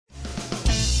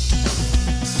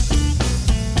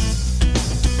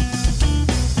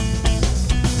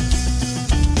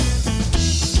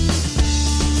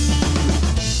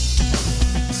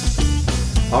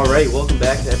Alright, welcome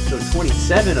back to episode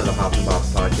 27 of the Hops and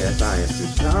Bops podcast. I am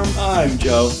Susan Tom. I'm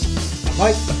Joe.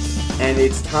 Mike. And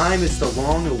it's time. It's the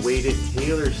long-awaited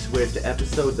Taylor Swift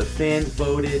episode. The fans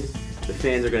voted. The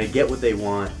fans are going to get what they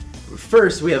want.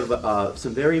 First, we have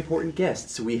some very important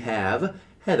guests. We have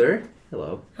Heather.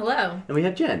 Hello. Hello. And we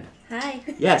have Jen. Hi.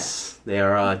 Yes, they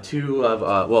are two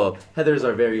of, Heather's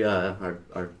our very,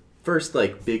 our first,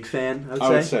 big fan, I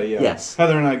would say. Yeah. Yes.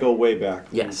 Heather and I go way back.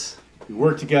 Yes. We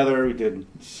worked together. We did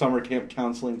summer camp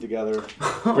counseling together.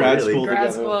 Oh, grad really? school Grad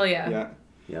together. school, yeah.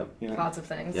 Yep. Yeah. Lots of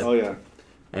things. Yep. Oh, yeah.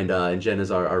 And Jen is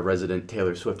our resident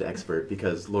Taylor Swift expert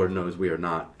because Lord knows we are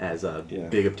not as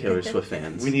big of Taylor Swift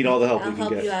fans. We need all the help I'll we can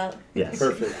help get. you out. Yes.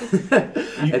 Perfect.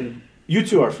 And You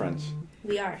two are friends.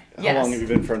 We are. How Yes. long have you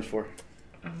been friends for?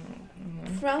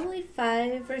 Probably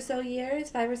 5 or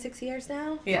 6 years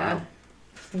now. Yeah. Wow.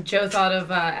 Joe thought of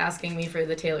asking me for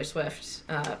the Taylor Swift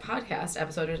podcast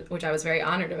episode, which I was very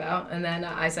honored about. And then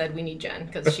I said, we need Jen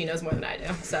because she knows more than I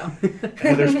do. So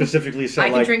Heather specifically said, I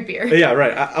can drink beer. Yeah,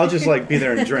 right. I'll just be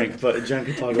there and drink, but Jen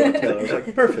can talk about Taylor. I was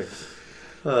like, perfect.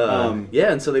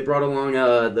 and so they brought along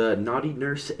the Naughty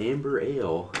Nurse Amber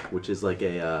Ale, which is like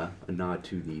a nod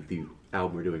to the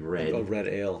album we're doing, Red. Oh, Red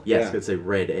Ale. Yes, Yeah. could say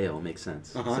Red Ale, makes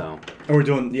sense. Uh-huh. So, And we're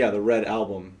doing, the Red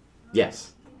album.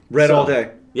 yes. Red So- all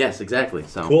day. Yes, exactly.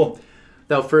 So, Cool.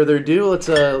 without further ado,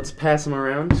 let's pass them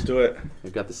around. Let's do it.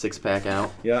 We've got the 6-pack out.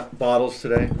 Yeah, bottles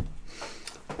today.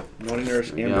 Naughty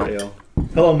Nurse There you Amber go. Ale.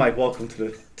 Hello, Mike. Welcome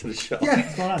to the show. Yeah,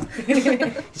 what's going on?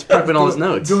 He's prepping all his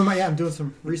notes. I'm doing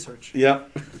some research. Yep.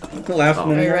 Last Oh. Are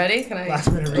minute. you ready? Can I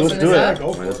Last minute open Let's research. do this it. up?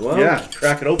 Go for Might it. as well. Yeah,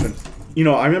 crack it open.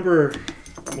 I remember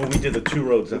when we did the Two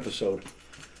Roads episode,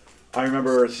 I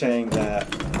remember saying that,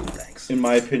 Thanks. in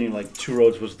my opinion, Two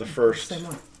Roads was the first, Same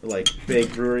one.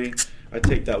 big brewery. I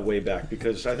take that way back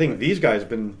because I think these guys have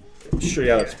been sure,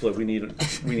 let's split. We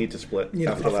need to split Need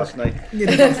a after buffer. last night. Need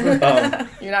a buffer.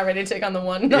 You're not ready to take on the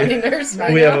one Naughty Nurse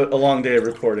right We now? have a long day of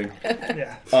recording.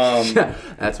 Yeah.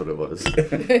 That's what it was.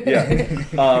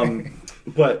 Yeah.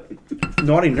 But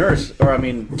Naughty Nurse,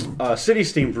 City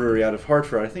Steam Brewery out of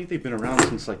Hartford, I think they've been around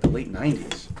since the late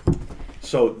 90s.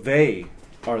 So they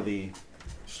are the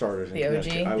starters in The OG?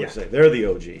 Connecticut, I would Yeah. say. They're the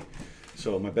OG.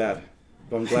 So my bad.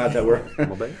 But I'm glad that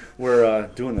we're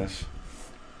doing this.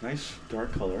 Nice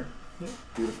dark color.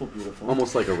 Beautiful, beautiful.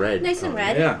 Almost like a red. Nice and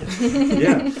color. red. Yeah.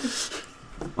 Yeah.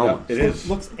 Almost. It is.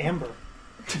 Looks amber. All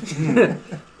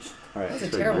right. That's a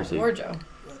Very terrible mercy. pour, Joe.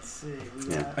 Let's see.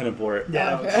 Yeah. I didn't pour it.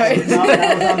 Yeah, Okay.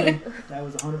 that was on me. That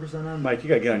was 100% on me. Mike, you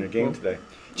gotta get on your game today.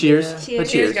 Cheers. Yeah. But Cheers.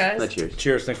 cheers. Cheers, guys. Cheers.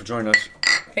 Cheers. Thanks for joining us.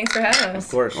 Thanks for having us.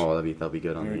 Of course. Oh, that'll be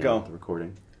good on There the, we go. the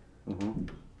recording. Mm-hmm.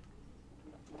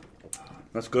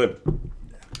 That's good.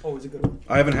 Always a good one.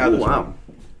 I haven't had Oh, this wow. one.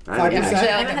 I Five didn't- Yeah, percent. actually,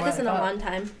 I I haven't like had it this in more a than I long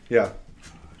time. Yeah.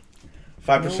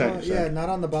 5%. No, you yeah, said. not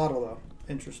on the bottle though.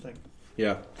 Interesting.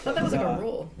 Yeah. I thought that was like a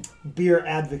rule. Beer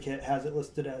Advocate has it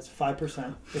listed as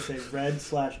 5%. It's a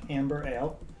red/amber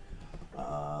ale.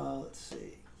 Let's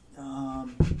see.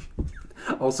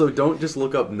 Also, don't just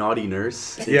look up Naughty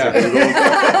Nurse. into Yeah. Google.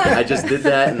 I just did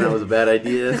that, and that was a bad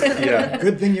idea. Yeah.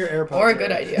 Good thing your AirPods. Or a are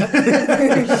good in. idea.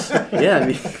 Yeah, I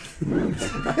mean,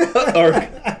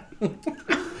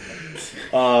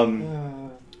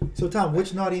 So Tom,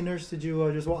 which Naughty Nurse did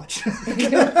you just watch? You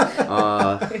don't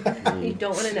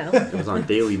want to know. it was on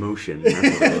Daily Motion.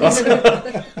 That's what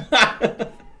it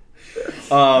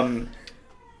was.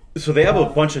 So they have a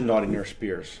bunch of Naughty Nurse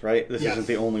beers, right? This Yes. isn't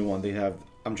the only one. They have.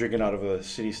 I'm drinking out of a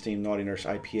City Steam Naughty Nurse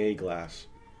IPA glass.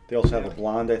 They also have a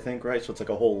blonde, I think, right? So it's like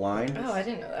a whole line. Oh, I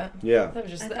didn't know that. Yeah. That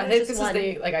was just. I I, thought it think was this just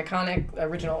is the iconic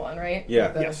original one, right? Yeah.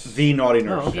 The- Yes. The Naughty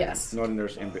Nurse. Oh, okay. Yes. Naughty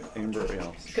Nurse Amber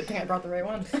Ale. Good thing I brought the right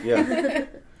one. Yeah.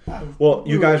 Well,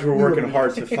 you guys were We were working gonna-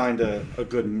 hard to find a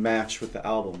good match with the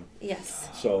album. Yes.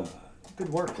 So Good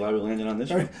work. glad we landed on this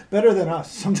one. Better than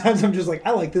us. Sometimes I'm just like,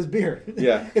 I like this beer.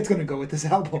 Yeah. It's gonna go with this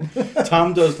album.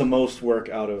 Tom does the most work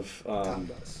out of Tom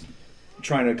does.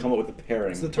 trying to come up with the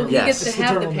pairing. It's the Well, turtle. he Yes. gets to It's the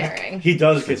have the turtleneck. pairing. He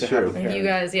does get That's to have true. a And pairing. you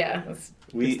guys, yeah. That's,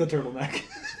 It's the turtleneck.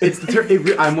 It's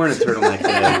the I'm wearing a turtleneck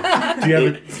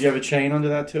today. Do you have a chain under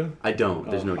that too? I don't.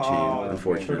 There's no chain, Oh,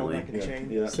 unfortunately. Turtleneck and Yeah. chain.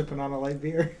 Yeah. Sipping on a light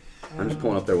beer. I'm just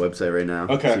pulling up their website right now,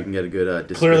 Okay. so you can get a good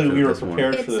description Clearly, we of were this one.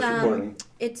 prepared for It's this recording.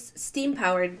 it's steam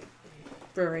powered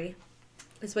brewery.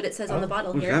 Is what it says on the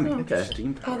bottle Who's here. them? Okay.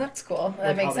 Steam oh, power. that's cool. That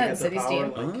Like makes how they sense. get City the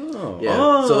power, Steam. like- Oh.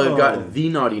 Yeah. So they've got the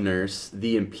Naughty Nurse,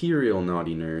 the Imperial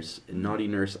Naughty Nurse, Naughty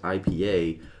Nurse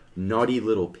IPA, Naughty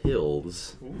Little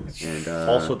Pills, and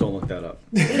Also, don't look that up.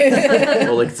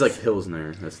 well, it's like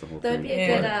Pilsner. That's the whole That would thing. be a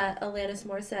Yeah. good Alanis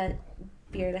Morissette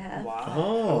beer to have. Wow.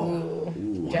 Oh. Ooh.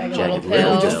 Ooh, Jagged Jagged Little We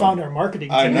Pill. just found our marketing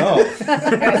team. I know.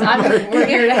 We're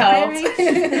here to help.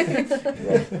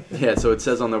 Yeah, so it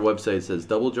says on their website, it says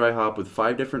double dry hop with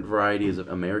 5 different varieties of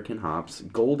American hops,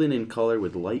 golden in color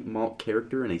with light malt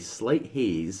character and a slight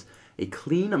haze, a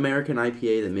clean American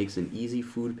IPA that makes an easy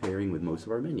food pairing with most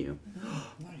of our menu.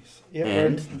 Nice. Yeah,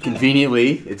 And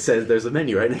conveniently, it says there's a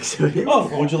menu right next to it. Oh,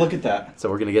 would you look at that? So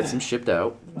we're going to get some shipped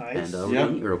out. Nice. And we're Yep.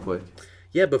 going to eat real quick.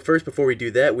 Yeah, but first, before we do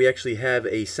that, we actually have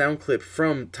a sound clip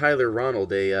from Tyler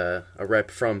Ronald, a rep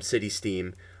from City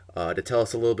Steam, to tell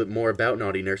us a little bit more about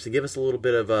Naughty Nurse and give us a little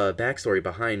bit of backstory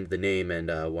behind the name and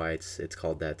why it's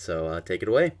called that. So take it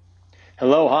away.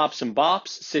 Hello, Hops and Bops.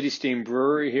 City Steam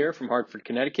Brewery here from Hartford,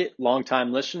 Connecticut.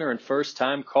 Longtime listener and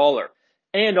first-time caller.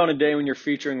 And on a day when you're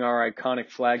featuring our iconic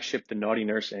flagship, the Naughty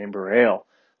Nurse Amber Ale.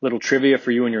 Little trivia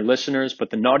for you and your listeners, but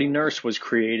the Naughty Nurse was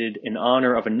created in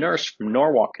honor of a nurse from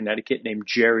Norwalk, Connecticut named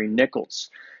Jerry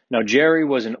Nichols. Now, Jerry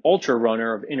was an ultra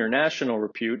runner of international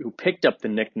repute who picked up the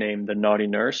nickname the Naughty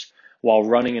Nurse while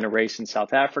running in a race in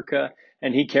South Africa,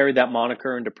 and he carried that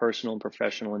moniker into personal and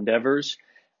professional endeavors.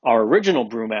 Our original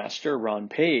brewmaster, Ron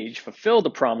Page, fulfilled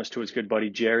the promise to his good buddy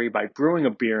Jerry by brewing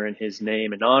a beer in his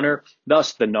name and honor,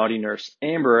 thus the Naughty Nurse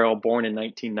Amber Ale, born in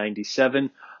 1997,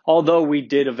 although we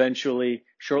did eventually,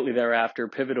 shortly thereafter,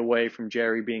 pivot away from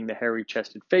Jerry being the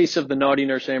hairy-chested face of the Naughty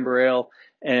Nurse Amber Ale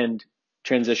and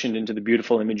transitioned into the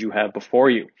beautiful image you have before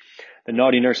you. The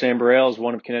Naughty Nurse Amber Ale is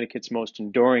one of Connecticut's most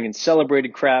enduring and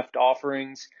celebrated craft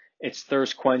offerings. It's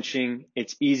thirst-quenching,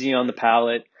 it's easy on the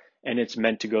palate, and it's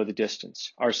meant to go the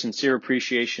distance. Our sincere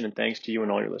appreciation and thanks to you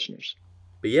and all your listeners.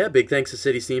 But yeah, big thanks to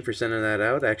City Steam for sending that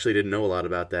out. I actually didn't know a lot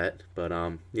about that. But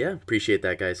yeah, appreciate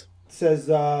that, guys. It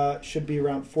says should be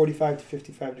around 45 to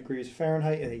 55 degrees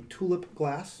Fahrenheit in a tulip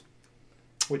glass,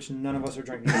 which none of us are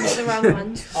drinking. The wrong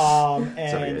one. Sorry,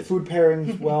 And guys. food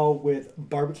pairings well with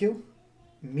barbecue,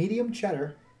 medium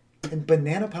cheddar, and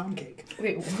banana pound cake.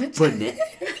 Wait, what?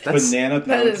 Banana That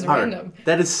pound. is random.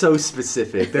 That is so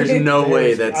specific. There's no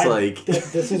way that's like...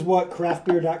 This is what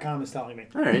craftbeer.com is telling me.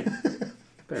 All right.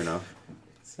 Fair enough.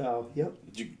 So, yep.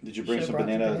 Did you bring Should've some brought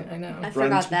the banana? I know. I Brunch?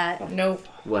 forgot that. Nope.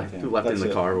 Left Yeah, in that's the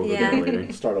it. car. We'll Yeah. go get it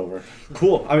later. Start over.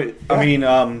 Cool. I mean,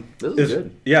 This is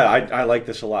good. Yeah, I like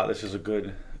this a lot. This is a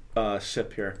good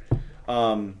sip here.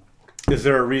 Is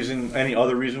there any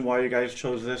other reason why you guys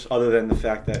chose this other than the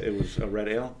fact that it was a red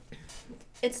ale?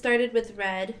 It started with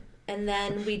red, and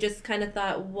then we just kind of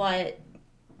thought, what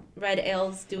red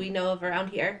ales do we know of around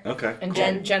here? Okay. And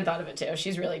cool. Jen thought of it too.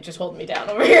 She's really just holding me down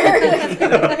over here.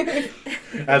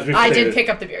 As we I stated. did pick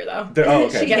up the beer though. Oh,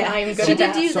 okay. Again, Yeah. I am She good did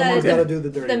at do that. Someone's got to the, do the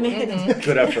dirty the work. man.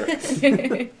 Good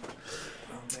effort.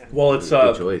 Well, it's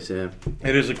Good choice, yeah.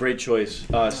 it is a great choice.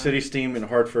 City Steam in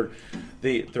Hartford,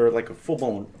 they're like a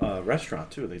full-blown restaurant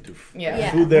too. They do Yeah.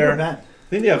 Yeah. food there. Never been. I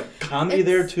think they have comedy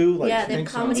there too. Like, Yeah, they have think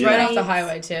so. comedy It's right off the nights.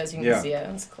 highway too, so you can Yeah. see it.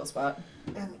 It's a cool spot.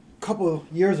 A couple of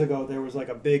years ago, there was like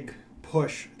a big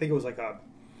push. I think it was like a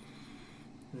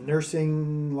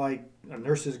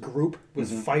nurses group was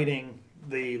fighting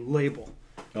the label.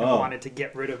 And Oh. wanted to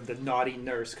get rid of the naughty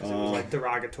nurse because it was like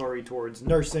derogatory towards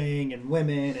nursing and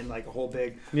women and like a whole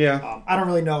big. Yeah. I don't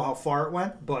really know how far it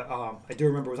went, but I do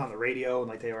remember it was on the radio and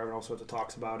like they were having all sorts of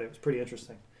talks about it. It was pretty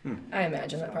interesting. I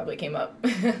imagine that probably came up.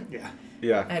 Yeah.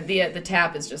 Yeah. The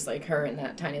tap is just like her in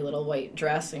that tiny little white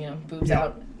dress, boobs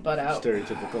out, butt out.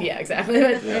 Stereotypical. Yeah, exactly.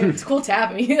 It's a cool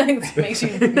tap. I mean, it makes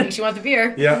you want the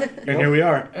beer. Yeah, and here we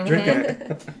are drinking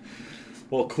it.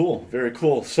 Well, cool, very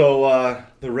cool. So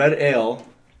the red ale.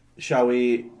 Shall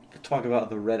we talk about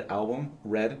the Red album,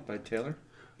 Red by Taylor?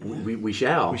 We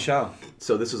shall. We shall.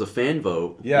 So this was a fan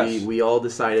vote. Yes. We all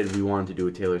decided we wanted to do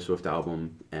a Taylor Swift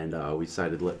album, and we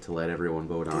decided to let everyone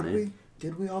vote on it.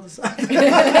 Did we all decide?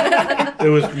 It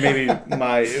was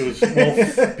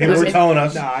people were telling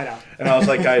us, No, I know. and I was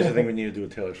like, guys, I think we need to do a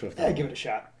Taylor Swift Yeah, album. give it a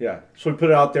shot. Yeah, so we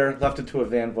put it out there, left it to a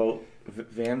fan vote,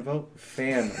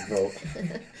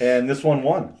 and this one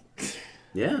won.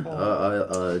 Yeah,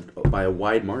 by a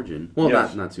wide margin. Well,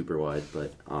 Yes. not super wide,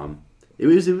 but it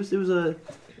was a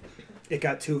It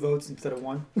got 2 votes instead of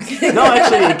 1. no.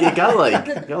 Actually, it got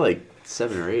like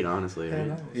 7 or 8. Honestly,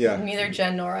 right? Yeah. Neither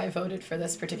Jen nor I voted for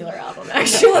this particular album.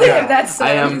 Actually, that's sort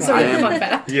of a fun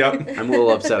fact. Yep. I'm a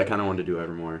little upset. I kind of wanted to do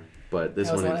Evermore, but this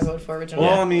That was one the one I is voted for originally.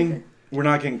 Well, I mean, we're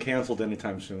not getting canceled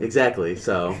anytime soon. exactly.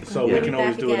 So We yeah. can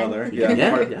always do Back again. another. Yeah,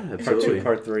 part, yeah, part absolutely. 2,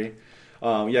 part 3.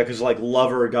 Yeah, because like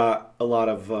Lover got a lot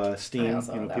of steam. I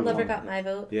also love that people Lover wanted- got my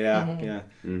vote. Yeah, yeah.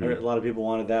 Mhm. A lot of people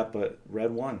wanted that, but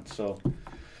Red won. So,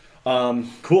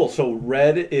 cool. So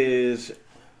Red is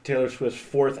Taylor Swift's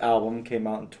 4th album. Came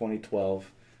out in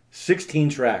 2012. 16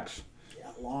 tracks. Yeah,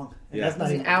 a long. And Yeah. that's not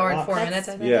It's even an hour a and lot. 4 That's minutes,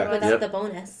 I think. Yeah. it was. Without Yep. the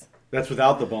bonus. That's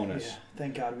without the bonus. Yeah,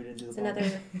 thank God we didn't do the It's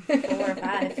bonus. another 4 or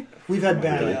 5. We've had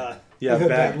bad, Really? we've had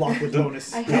bad luck with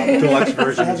bonus. I heard. Deluxe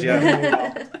versions, Hasn't yeah. been very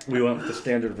well. We went with the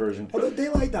standard version. Although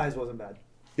Daylight Dies wasn't bad.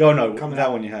 Oh no, Coming that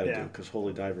out. one you had to Yeah. do because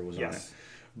Holy Diver was on it. Yes.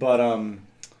 But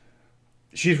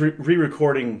she's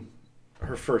re-recording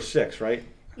her first 6, right?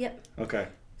 Yep. Okay.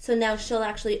 So now she'll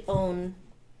actually own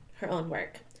her own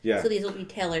work. Yeah. So these will be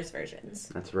Taylor's versions.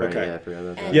 That's right. Okay. Yeah, I forgot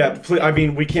about that. And- Yeah, I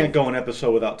mean, we can't go an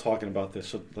episode without talking about this.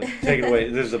 So, like, take it away.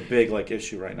 This is a big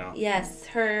issue right now. Yes,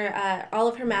 her all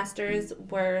of her masters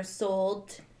were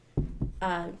sold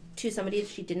to somebody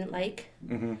she didn't like,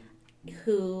 Mm-hmm.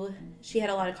 who she had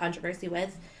a lot of controversy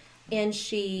with, and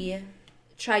she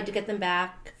tried to get them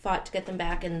back, fought to get them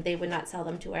back, and they would not sell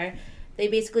them to her. They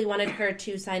basically wanted her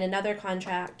to sign another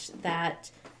contract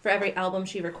that for every album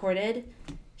she recorded,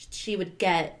 she would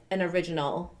get an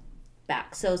original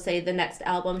back. So, say the next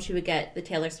album, she would get the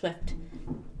Taylor Swift.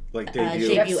 Like debut.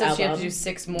 debut. Yep, so she had album. to do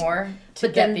 6 more to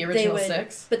But get then the they original would,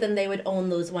 6. But then they would own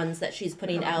those ones that she's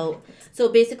putting out. So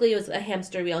basically, it was a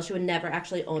hamster wheel. She would never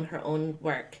actually own her own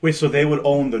work. Wait, so they would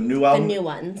own the new The album? new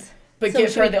ones. But So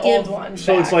give she her would the give- old one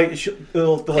So back. it's like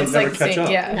they'll It's never like the catch same- up.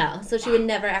 yeah. No, so she would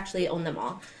never actually own them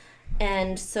all.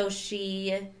 And so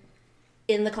she,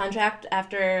 in the contract,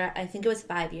 after I think it was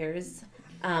 5 years,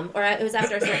 or it was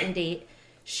after a certain date,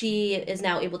 she is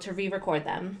now able to re-record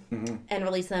them and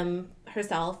release them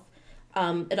herself.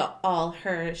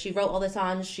 She wrote all the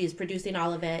songs, she's producing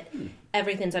all of it,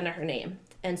 everything's under her name.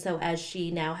 And so as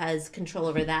she now has control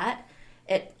over that,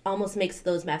 it almost makes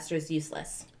those masters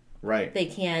useless. Right. They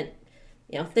can't,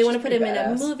 if they want to put pretty him in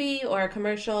a badass. movie or a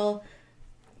commercial,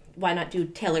 why not do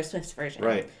Taylor Swift's version?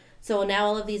 Right. So now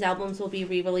all of these albums will be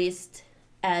re-released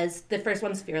as the first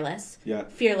one's Fearless. Yeah.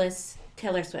 Fearless,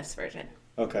 Taylor Swift's version.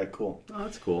 Okay, cool. Oh,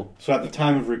 that's cool. So at the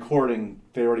time of recording,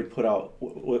 they already put out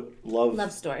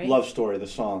Love Story. Love Story, the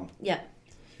song. Yep.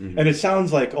 And it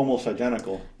sounds like almost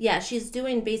identical. Yeah, she's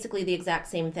doing basically the exact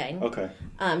same thing. Okay.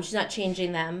 She's not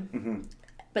changing them,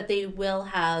 but they will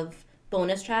have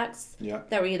bonus tracks Yeah.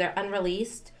 that were either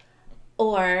unreleased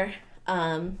or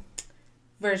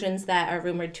versions that are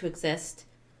rumored to exist,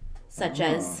 such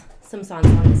as some songs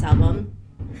on this album.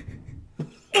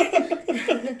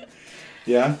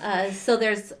 Yeah? So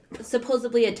there's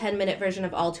supposedly a 10-minute version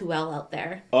of All Too Well out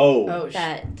there Oh,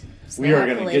 that we are going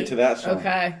to hopefully- get to that song.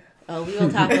 Okay. Oh, we will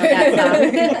talk about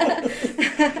that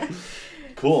song.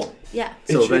 Cool. Yeah.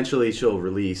 So It's- eventually she'll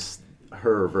release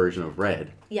her version of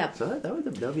Red. Yep. So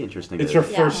that'd be interesting. It's to- her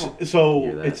Yeah. first, so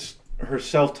Hear that. it's her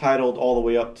self-titled all the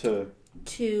way up to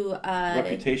To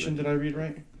Reputation, did I read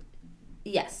right?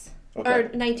 yes, Okay. or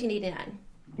 1989.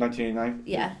 1989?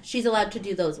 Yeah, she's allowed to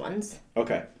do those ones.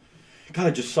 Okay. God,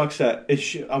 it just sucks that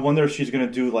I wonder if she's gonna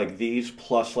do like these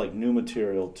plus like new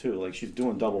material too. Like she's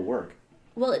doing double work.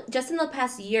 Well, just in the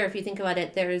past year, if you think about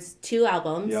it, there's 2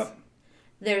 albums.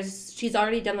 Yep. She's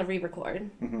already done the re-record.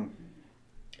 Mm-hmm.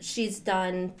 She's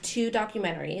done 2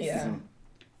 documentaries. Yeah.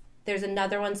 There's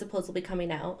another one supposedly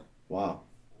coming out, Wow.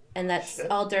 and that's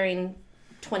Shit. all during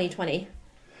 2020.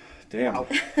 Damn. Wow.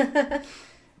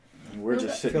 And we're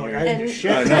just I sitting feel like here. I didn't do And-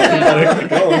 shit. I know, you gotta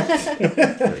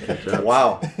Gotta catch keep up. going.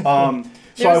 Wow.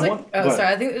 So There I was want. like, go ahead. sorry.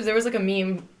 I think there was like a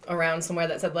meme around somewhere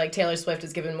that said like Taylor Swift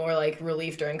has given more like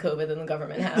relief during COVID than the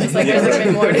government has. Like there's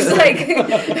been more just like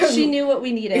She knew what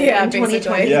we needed Yeah, in 2020.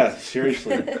 basically. Yeah,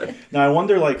 seriously. Now I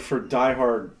wonder, like, for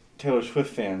diehard Taylor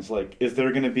Swift fans, like, is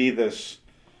there going to be this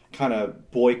kind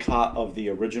of boycott of the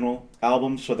original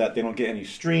album so that they don't get any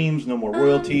streams, no more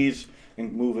royalties,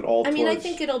 and move it all I mean, I towards...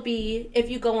 think it'll be, if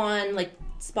you go on like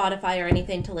Spotify or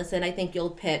anything to listen, I think you'll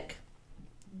pick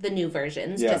the new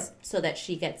versions Yeah. just so that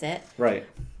she gets it. Right.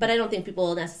 But I don't think people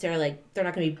will necessarily, like, they're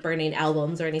not going to be burning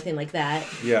albums or anything like that.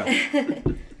 Yeah.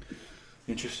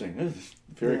 Interesting. This is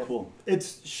very Yeah. cool.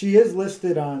 She is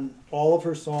listed on all of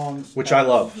her songs. Which I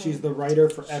love. She's the writer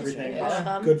for everything. yeah. All of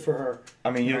them. Good for her.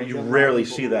 I mean, you Yeah, rarely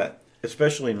people see who- that,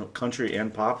 especially in country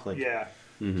and pop. Like, Yeah.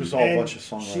 there's all a And bunch of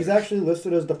songwriters. she's actually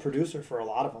listed as the producer for a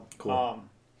lot of them. Cool.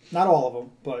 Not all of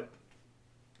them, but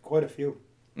quite a few.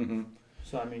 Mhm.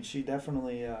 So I mean, she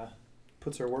definitely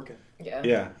puts her work in. yeah.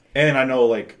 Yeah. And I know,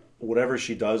 like, whatever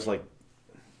she does, like,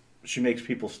 she makes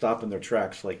people stop in their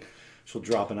tracks. Like, she'll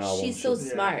drop an album. She's so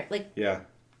Yeah. smart. Like, Yeah.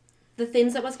 the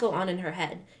things that must go on in her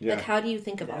head. Yeah. Like, how do you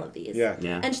think of all of these? Yeah.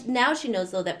 Yeah. And now she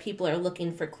knows, though, that people are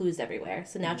looking for clues everywhere.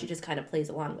 So now she just kind of plays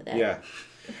along with it. Yeah.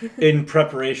 In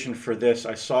preparation for this,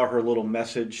 I saw her little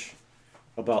message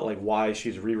about like why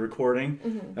she's re-recording,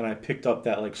 and I picked up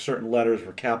that like certain letters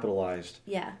were capitalized,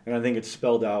 Yeah. and I think it's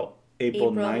spelled out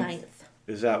April 9th.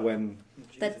 Is that when?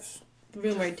 That's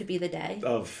rumored to be the day.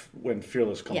 of when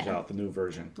Fearless comes Yeah. out, the new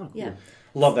version. Oh, cool. Yeah.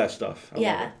 Love that stuff. I love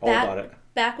Yeah, it. All about it.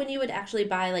 back when you would actually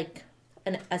buy like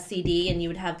a CD and you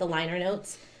would have the liner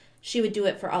notes, she would do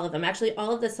it for all of them. Actually,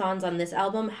 all of the songs on this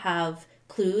album have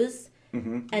clues,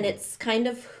 and it's kind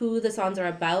of who the songs are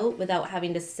about without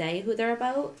having to say who they're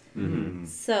about.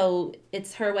 So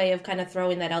it's her way of kind of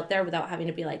throwing that out there without having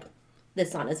to be like,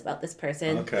 this song is about this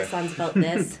person, Okay. this song's about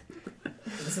this.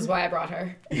 This is why I brought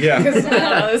her. Yeah. I don't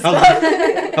know this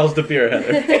stuff. How's the beer, Heather?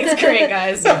 It's great,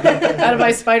 guys. Out of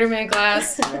my Spider-Man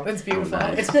glass. It's beautiful.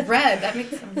 It's red. That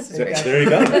makes sense. There you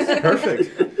go. That's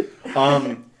perfect.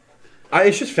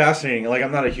 It's just fascinating. Like,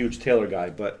 I'm not a huge Taylor guy,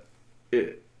 but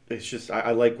it's just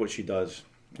I like what she does.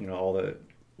 You know, all the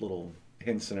little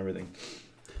hints and everything.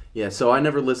 Yeah, so I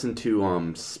never listened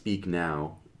to Speak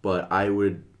Now, but I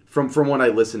would from what I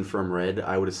listened from Red,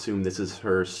 I would assume this is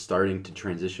her starting to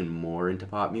transition more into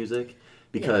pop music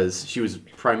because she was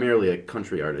primarily a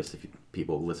country artist. If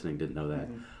people listening didn't know that,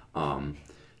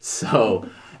 so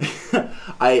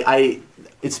I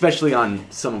especially on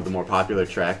some of the more popular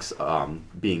tracks,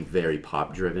 being very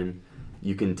pop driven,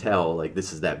 you can tell like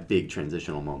this is that big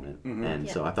transitional moment, and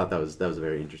so I thought that was a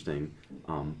very interesting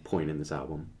point in this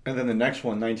album. And then the next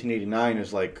one, 1989,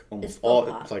 is like almost It's full all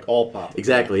pop. it's like all pop.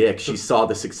 Exactly, yeah. 'Cause she saw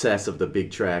the success of the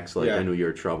big tracks like Yeah. I Knew You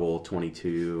Were Trouble,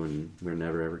 22, and We're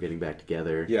Never Ever Getting Back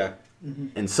Together. Yeah.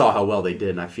 And saw how well they did,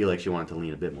 and I feel like she wanted to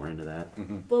lean a bit more into that.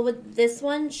 Well, with this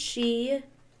one, she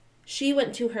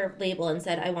went to her label and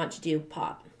said, I want to do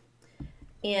pop.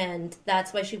 And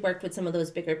that's why she worked with some of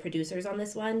those bigger producers on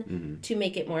this one to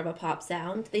make it more of a pop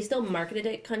sound. They still marketed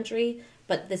it country,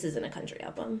 but this isn't a country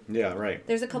album. Yeah. Right.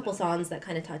 There's a couple songs that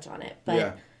kind of touch on it, but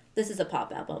Yeah. this is a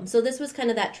pop album. So this was kind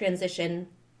of that transition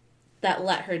that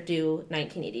let her do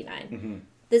 1989.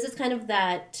 This is kind of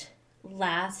that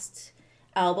last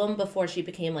album before she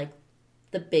became like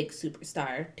the big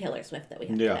superstar Taylor Swift that we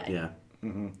have Yeah. today. Yeah.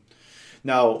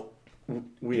 Now,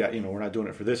 we're not doing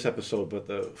it for this episode, but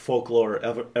the Folklore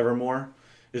Evermore,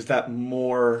 is that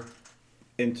more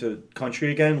into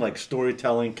country again, like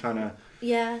storytelling kind of?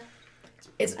 Yeah.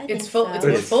 It's I think folk. so.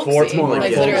 It's It's folksy. folk- It's more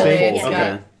like literally, folksy. it's Okay.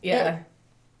 got- yeah.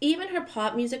 Even her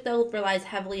pop music though relies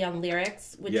heavily on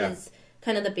lyrics, which Yeah. is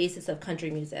kind of the basis of country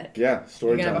music. Yeah, You're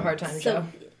storytelling. gonna have a hard time, So Joe.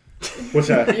 What's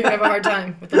that? You're gonna have a hard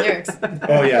time with the lyrics.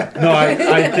 Oh yeah, no,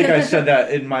 I think I said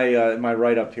that in my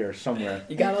write up here somewhere.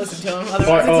 You gotta listen to them,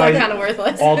 otherwise Oh, it's I- kind of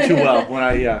worthless. All too well when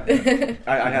I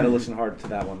had to listen hard to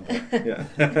that one. But,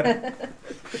 yeah.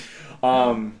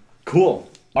 Cool.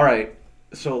 All right.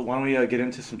 So why don't we get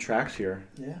into some tracks here?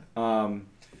 Yeah.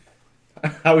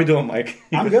 How we doing, Mike?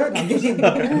 I'm good.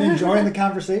 I'm enjoying the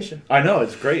conversation. I know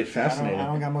it's great. It's I fascinating.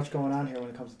 don't got much going on here when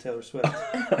it comes to Taylor Swift.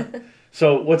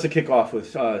 So what's the kickoff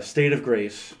with? State of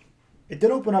Grace. It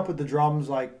did open up with the drums,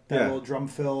 like that Yeah. little drum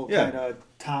fill Yeah. kind of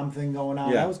tom thing going on.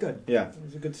 Yeah. That was good. Yeah. It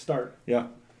was a good start. Yeah.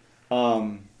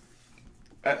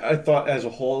 I thought as a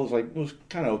whole it was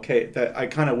kind of okay. That I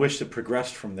kind of wish it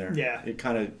progressed from there. Yeah. It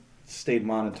kind of stayed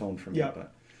monotone for me. Yeah.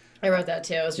 But I wrote that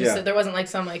too. It's just Yeah. that there wasn't like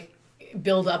some like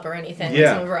build up or anything. Yeah.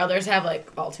 Like some of her others have like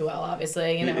All Too Well,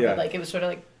 obviously, you know. Yeah. But like it was sort of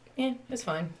like, it's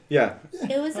fine. yeah.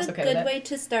 It was I was a okay with good it. way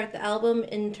to start the album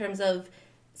in terms of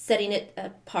setting it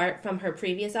apart from her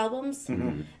previous albums.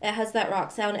 Mm-hmm. It has that rock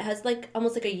sound. It has like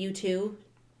almost like a U2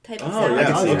 type of Oh, sound. yeah. I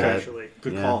can see Okay. that. Actually.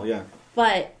 Good Yeah. call. Yeah.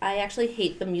 But I actually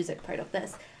hate the music part of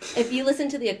this. If you listen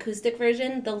to the acoustic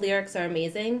version, the lyrics are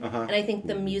amazing, Uh-huh. and I think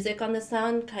the music on the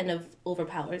sound kind of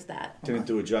overpowers that. Didn't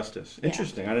do it justice. Yeah.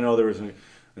 Interesting. I didn't know there was an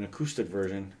acoustic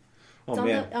version. Oh It's on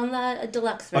man. on the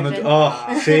deluxe On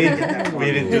version. see, we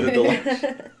didn't do the deluxe.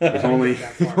 If only,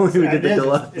 if only we did the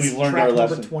deluxe. It's We've learned track our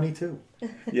number lesson. 22.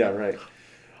 Yeah, right.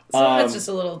 Some of it's just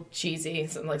a little cheesy,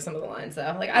 some of the lines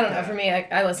though. Like I don't know, for me,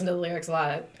 I listen to the lyrics a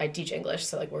lot. I teach English,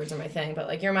 so like words are my thing. But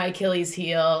like, you're my Achilles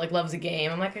heel, like love's a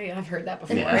game. I'm like, hey, I've heard that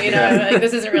before. Yeah. You know, like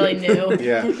this isn't really new.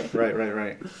 Yeah,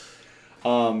 right.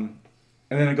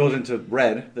 And then it goes into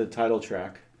Red, the title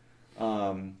track.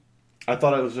 I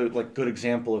thought it was a good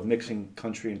example of mixing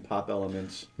country and pop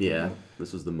elements. Yeah,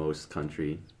 this was the most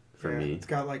country for Yeah, me. It's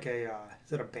got like a,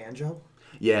 is it a banjo?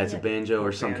 Yeah, it's a Yeah. banjo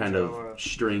or some kind Banjo, of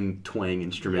string twang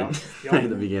instrument Yup. in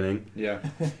the beginning. Yeah.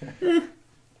 I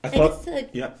And thought.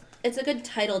 it's it's a good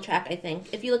title track, I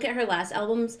think. If you look at her last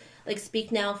albums, like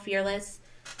Speak Now, Fearless,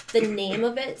 the name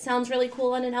of it sounds really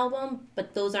cool on an album,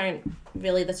 but those aren't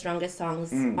really the strongest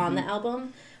songs on the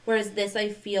album. Whereas this, I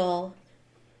feel,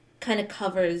 kind of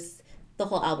covers the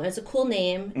whole album. It's a cool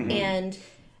name, and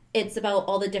it's about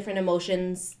all the different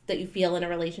emotions that you feel in a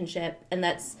relationship, and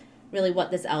that's really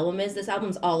what this album is. This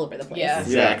album's all over the place. Yeah.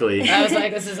 Exactly. I was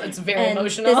like, it's very And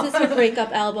emotional. this is her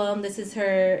breakup album. This is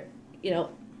her,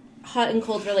 hot and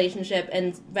cold relationship,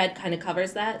 and Red kind of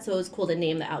covers that, so it was cool to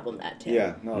name the album that too.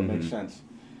 Yeah, no, it makes sense.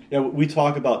 Yeah, we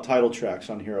talk about title tracks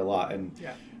on here a lot, and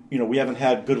we haven't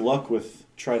had good luck with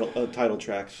title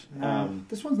tracks.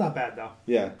 This one's not bad though.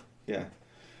 Yeah.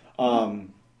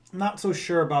 I'm not so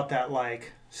sure about that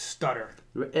like stutter.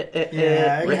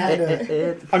 I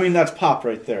mean, that's pop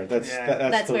right there.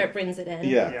 That's where it brings it in.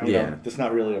 Yeah. That's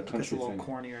not really a It's country a little thing.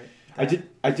 corny, right?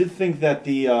 I did think that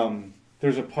the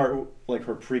there's a part like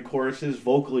her pre-choruses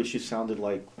vocally she sounded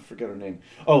like I forget her name.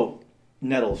 Oh,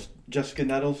 Nettles, Jessica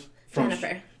Nettles from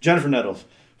Jennifer Nettles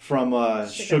from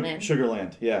Sugarland.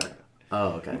 Sugarland. Yeah.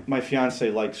 Oh, okay. My fiance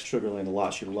likes Sugarland a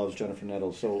lot. She loves Jennifer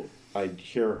Nettles, so I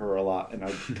hear her a lot, and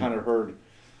I kind of heard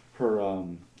her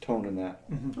tone in that.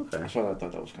 Okay. So I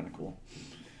thought that was kind of cool.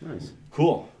 Nice.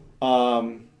 Cool.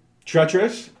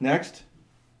 Treacherous next.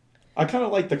 I kind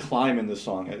of like the climb in this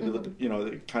song.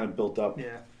 It kind of built up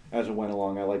as it went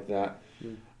along. I like that.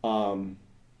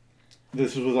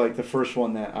 This was like the first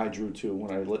one that I drew to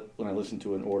when I listened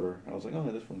to it in order. I was like, oh,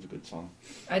 this one's a good song.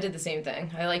 I did the same thing.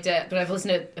 I liked it, but I've listened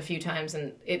to it a few times,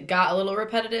 and it got a little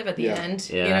repetitive at the end.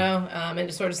 Yeah. And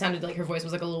it sort of sounded like her voice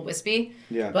was like a little wispy.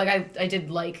 Yeah. But I did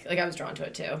like I was drawn to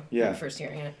it too. Yeah. First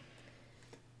hearing it.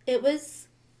 It was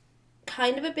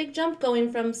kind of a big jump going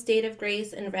from State of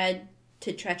Grace and Red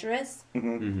to Treacherous,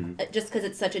 just because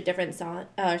it's such a different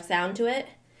sound to it.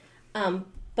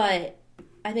 But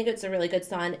I think it's a really good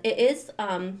song. It is,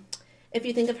 if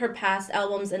you think of her past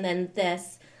albums and then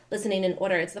this, listening in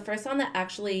order, it's the first song that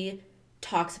actually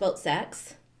talks about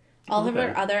sex. All of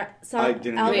her other I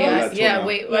didn't know albums. that.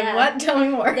 What? Tell me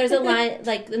more. There's a line,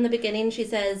 like in the beginning, she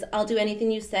says, "I'll do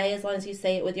anything you say as long as you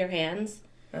say it with your hands."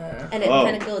 And it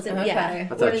kind of goes in, okay. yeah.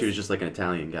 I thought she was just like an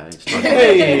Italian guy.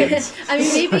 Hey! I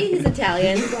mean, maybe he's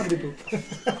Italian.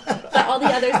 But all the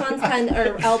other songs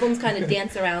albums kind of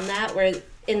dance around that, where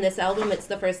in this album it's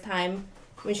the first time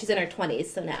when she's in her 20s,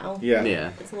 so now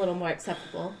Yeah. it's a little more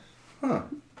acceptable. Huh.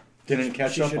 Didn't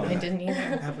catch She up should on I that. didn't either.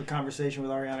 Have a conversation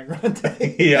with Ariana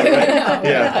Grande. Yeah, right.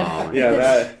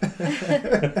 That.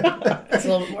 It's a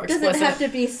little bit more Doesn't explicit. have to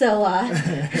be so,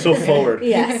 So forward.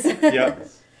 yes.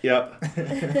 Yep.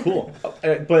 Cool.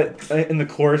 But in the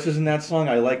choruses in that song,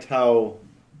 I liked how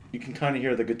you can kind of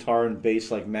hear the guitar and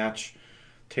bass like match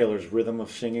Taylor's rhythm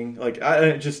of singing. Like it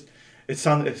had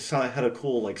a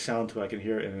cool like sound to it. I could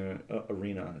hear it in an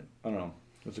arena. I don't know.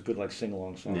 It was a good like sing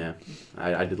along song. Yeah,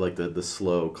 I did like the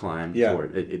slow climb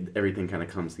toward it. Everything kind of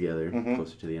comes together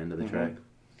closer to the end of the track.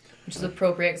 Which is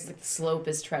appropriate because the slope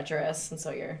is treacherous, and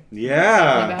so you're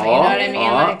Yeah. you know what I mean?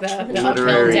 Like the uphill,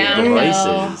 literary downhill.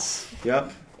 devices.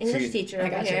 Yep. English See, teacher I over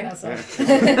got you. here. That's all.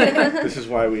 this is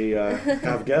why we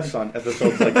have guests on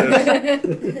episodes like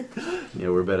this. Yeah,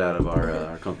 we're a bit out of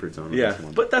our comfort zone. With Yeah, this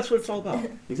one. but that's what it's all about.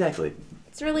 Exactly.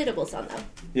 It's a relatable song, though.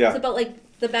 Yeah. It's about, like,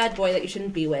 the bad boy that you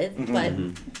shouldn't be with, but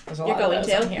There's a You're lot of going those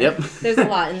to? on here. Yep. there's a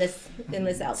lot in this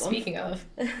album. Speaking of,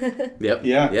 Yep.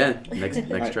 Yeah. Yeah.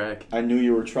 Next track. I knew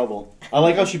you were trouble. I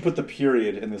like how she put the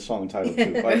period in the song title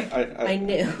too. I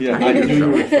knew. Yeah, I knew you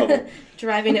were trouble.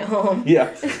 Driving it home.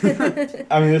 Yeah.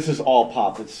 I mean, this is all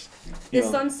pop. It's This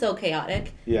song's so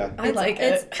chaotic. Yeah. I like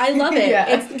it. I love it. Yeah.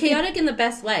 It's chaotic in the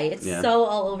best way. It's so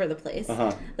all over the place.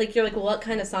 Like, you're like, what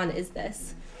kind of song is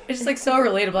this? It's just like so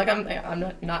relatable. Like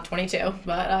I'm not 22,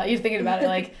 but you're thinking about it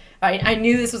like I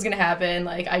knew this was gonna happen.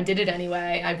 Like I did it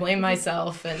anyway. I blame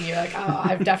myself, and you're like, oh,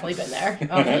 I've definitely been there. I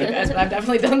don't know you guys, but I've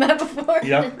definitely done that before.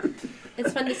 Yeah.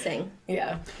 It's fun to sing.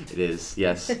 Yeah. It is.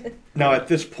 Yes. Now, at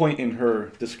this point in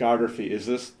her discography, is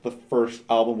this the first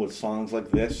album with songs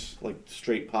like this, like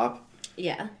straight pop?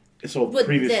 Yeah. So With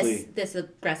previously, this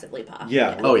aggressively pop.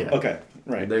 yeah. Oh, yeah. Okay.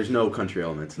 Right. There's no country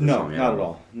elements in the No, song not at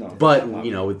all. No. But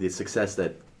with the success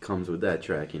that comes with that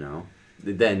track,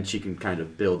 then she can kind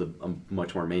of build a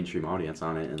much more mainstream audience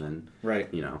on it, and then Right.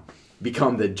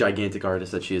 become the gigantic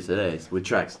artist that she is today with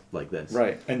tracks like this.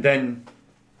 Right. And then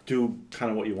do kind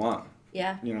of what you want.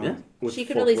 Yeah. Yeah. with She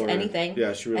could release folklore. anything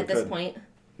Yeah, she really at this could. point.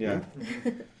 Yeah.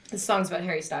 This song's about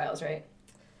Harry Styles, right?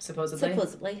 Supposedly.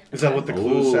 Supposedly. Is that what the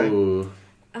clues say? Ooh.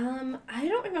 I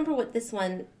don't remember what this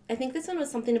one. I think this one was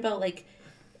something about like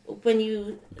when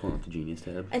you. Pulling up the Genius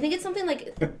tab. I think it's something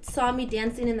like saw me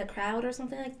dancing in the crowd or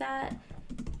something like that.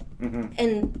 Mm-hmm.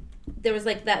 And there was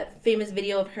like that famous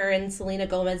video of her and Selena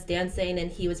Gomez dancing, and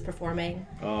he was performing.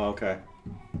 Oh, okay.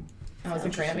 Oh, was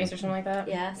it Grammys or something like that?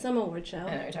 Yeah, some award show. I know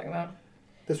what you're talking about.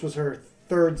 This was her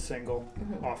third single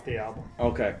off the album.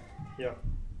 Okay. Yep.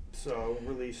 So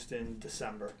released in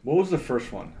December. What was the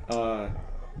first one?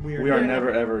 We are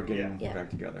never ever getting Yeah. back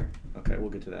together. Okay, we'll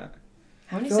get to that.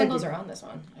 How many feel like singles we- are on this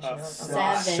one? I should know.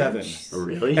 Seven. Seven.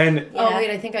 Really? And Yeah. Oh wait,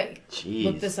 I think I Jeez.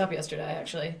 looked this up yesterday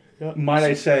actually. might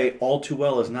I say, All Too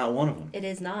Well is not one of them. It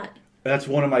is not. That's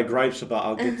one of my gripes about.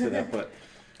 I'll get to that, but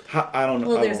I don't know.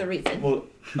 Well, there's a reason. Well,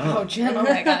 Oh, Jim! Oh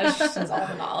my gosh, she has all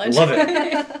the knowledge. love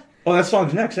it. Oh, that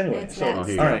song's next anyway. It's So, next. Oh,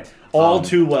 here you all go. right. All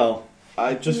Too Well.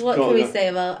 I just What go. can we say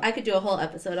about? I could do a whole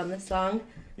episode on this song.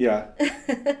 Yeah.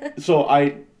 So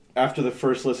after the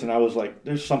first listen, I was like,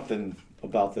 "There's something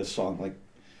about this song." Like,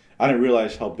 I didn't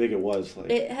realize how big it was. Like,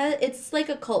 It's like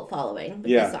a cult following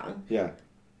with yeah, this song. yeah,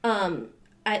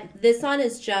 This song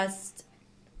is just,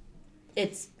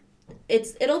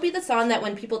 it'll be the song that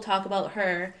when people talk about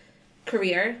her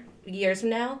career years from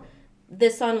now,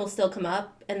 this song will still come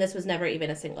up, and this was never even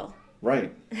a single.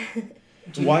 right.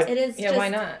 Why? It is. Yeah, just, why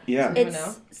not? Yeah, Anyone It's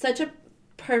know? such a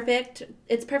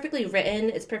it's perfectly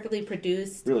written, it's perfectly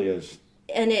produced, really is.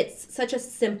 and it's such a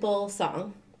simple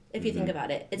song if you think about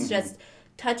it. It's just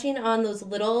touching on those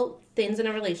little things in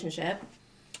a relationship.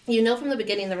 You know from the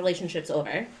beginning the relationship's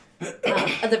over.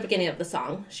 At the beginning of the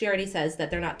song, she already says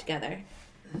that they're not together.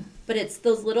 But it's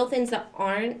those little things that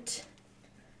aren't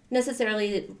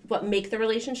necessarily what make the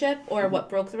relationship or what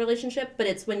broke the relationship, but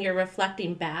it's when you're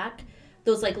reflecting back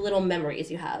those like little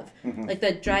memories you have. Like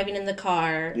the driving in the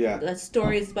car, Yeah. the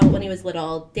stories about when he was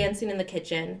little, dancing in the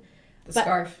kitchen, The but-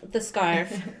 scarf. the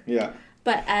scarf. Yeah,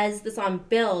 But as the song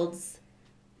builds,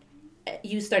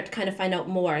 you start to kind of find out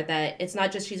more that it's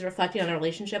not just she's reflecting on a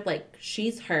relationship, like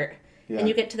she's hurt. yeah. And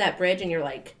you get to that bridge and you're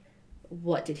like,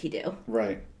 what did he do?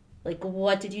 right. Like,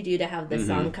 what did you do to have this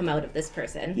song come out of this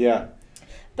person? Yeah,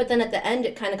 But then at the end,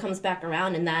 it kind of comes back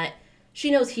around in that she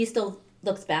knows he still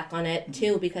looks back on it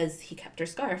too because he kept her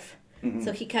scarf.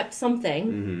 So he kept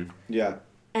something. yeah.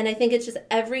 And I think it's just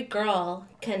every girl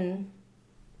can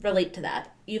relate to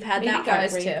that. You've had Maybe that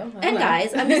guys, heartbreak. too. I don't And know.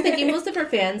 guys. I'm just thinking most of her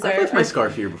fans I've are. left my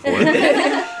scarf here before.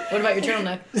 What about your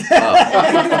turtleneck?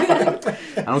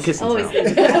 I don't kiss and Always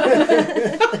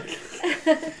tell.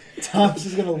 Tom's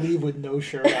just gonna leave with no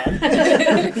shirt on.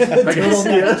 I can see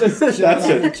it. Just That's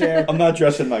chilling on the it. chair. I'm not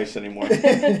dressing nice anymore.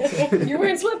 You're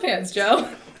wearing sweatpants, Joe.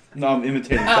 No, I'm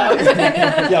imitating Tom.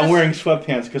 Yeah, I'm wearing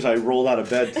sweatpants because I rolled out of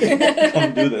bed to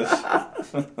come do this.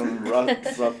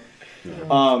 rough.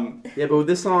 Yeah, but with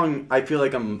this song, I feel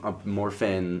like I'm a more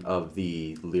fan of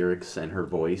the lyrics and her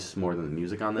voice more than the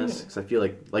music on this. Because I feel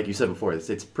like you said before,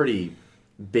 it's pretty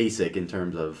basic in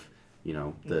terms of, you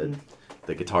know, the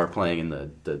guitar playing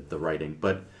and the writing.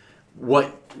 But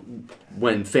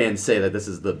when fans say that this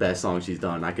is the best song she's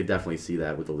done, I could definitely see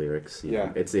that with the lyrics. You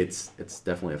know, it's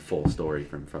definitely a full story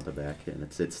from front to back, and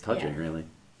it's touching, Yeah. really.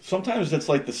 Sometimes that's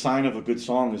like the sign of a good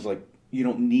song is like you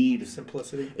don't need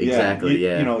Simplicity. Exactly,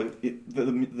 yeah. You know,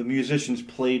 the musicians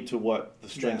played to what the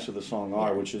strengths of the song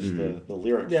are, which is the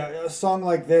lyrics. Yeah, a song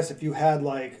like this, if you had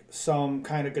like some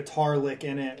kind of guitar lick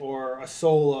in it or a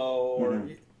solo, or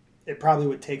it probably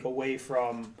would take away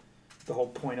from the whole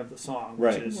point of the song,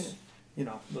 which Right. is, you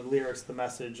know, the lyrics, the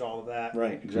message, all of that.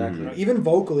 Right, exactly. You know, even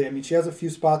vocally, I mean, she has a few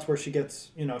spots where she gets,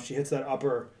 you know, she hits that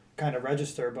upper kind of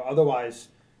register, but otherwise,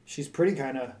 she's pretty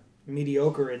kind of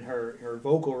mediocre in her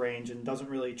vocal range and doesn't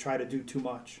really try to do too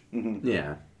much.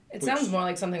 Yeah. It sounds more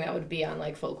like something that would be on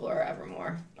like Folklore or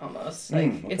Evermore, almost.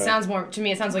 Like okay. it sounds more to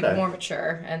me. It sounds like Okay. more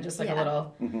mature and just like a Yeah.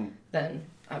 little than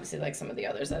obviously like some of the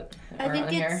others that I are think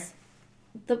on here.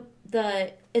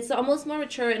 it's it's almost more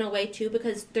mature in a way too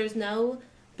because there's no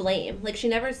blame. Like she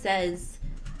never says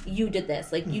you did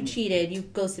this, like you cheated, you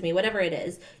ghosted me, whatever it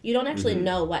is. You don't actually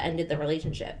know what ended the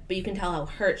relationship, but you can tell how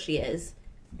hurt she is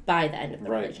by the end of the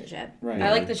Right. relationship. Right. I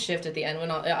like the shift at the end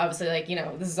when obviously like you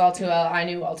know this is all too well. I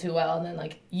knew all too well, and then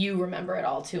like you remember it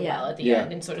all too Yeah. well at the Yeah.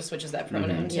 end, and sort of switches that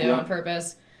pronoun too Yeah. on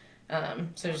purpose.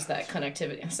 So just that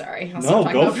connectivity. Sorry, I'll No, stop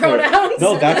talking go about for pronouns. it.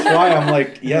 No, that's why I'm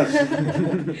like, yes.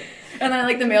 And then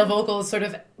like the male vocals sort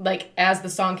of like as the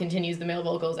song continues, the male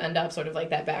vocals end up sort of like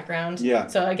that background. Yeah.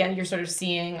 So again, you're sort of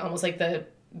seeing almost like the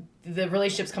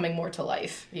relationship's coming more to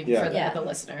life even Yeah. for Yeah. the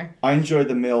listener. I enjoyed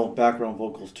the male background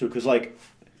vocals too, because like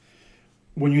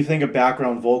when you think of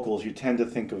background vocals, you tend to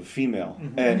think of female,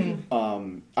 and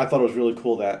I thought it was really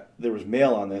cool that there was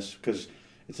male on this because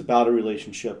it's about a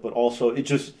relationship, but also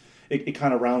it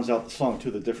kind of rounds out the song too,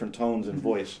 the different tones and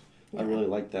voice. I really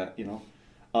like that, you know.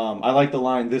 I like the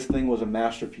line, "This thing was a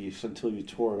masterpiece until you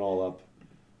tore it all up."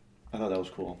 I thought that was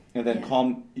cool. And then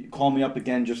Yeah. call me up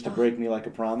again just to break me like a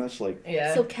promise, like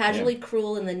Yeah. So casually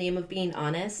cruel in the name of being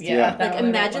honest. yeah. Yeah. that Like one I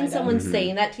imagine wrote someone down.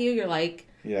 saying that to you, you're like,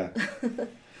 yeah,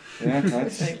 yeah,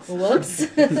 that's whoops.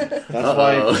 that's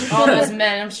why. All those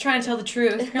men. I'm just trying to tell the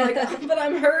truth. You're like, oh, but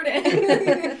I'm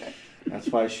hurting. That's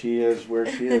why she is where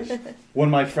she is. One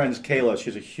of my friends, Kayla,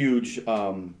 she's a huge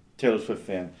Taylor Swift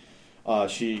fan.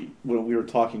 when we were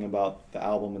talking about the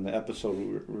album and the episode we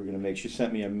were going to make, she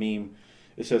sent me a meme.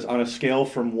 It says, on a scale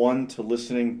from 1 to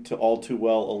listening to All Too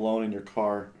Well alone in your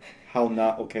car, how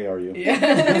not okay are you? Yeah.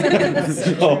 That's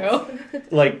so true.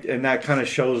 Like, and that kind of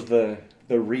shows the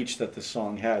reach that the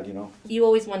song had, you know. You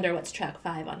always wonder what's track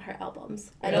 5 on her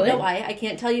albums. I don't Really? know why. I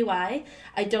can't tell you why.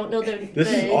 I don't know the. This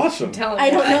is awesome. Tell me I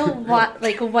don't why.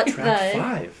 know what's Track the.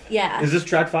 5. Yeah. Is this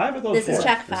track 5 or those This 4? is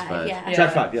track That's 5. five. Yeah. Yeah.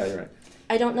 Track 5, yeah, you're right.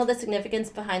 I don't know the significance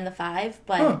behind the 5,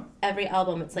 but Huh. every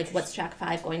album it's like, what's track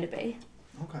 5 going to be?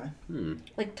 Okay.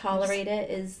 Like, Tolerate It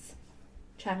is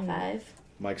track Hmm. 5.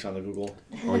 Mike's on the Google.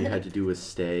 All you had to do was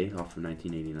stay off of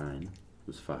 1989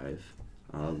 was 5.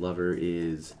 Lover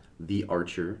is The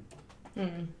Archer.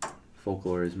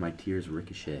 Folklore is My Tears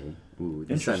Ricochet. Ooh,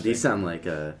 these sound like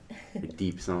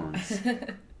deep songs.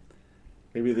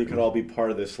 Maybe they could all be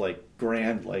part of this, like,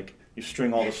 grand, like, you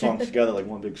string all the songs together like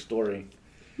one big story.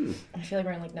 I feel like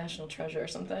we're in like National Treasure or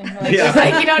something. Like, Yeah. just,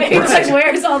 like you know what I mean? It's like,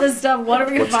 where's all this stuff? What are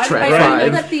we gonna What's find? track I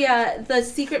five? know that the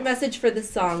secret message for this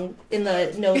song in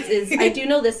the notes is, I do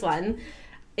know this one,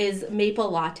 is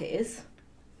maple lattes.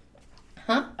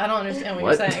 Huh? I don't understand what,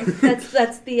 What? you're saying.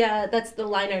 That's the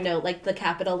liner note, like the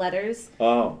capital letters.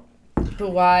 Oh.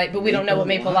 But why? But we don't know what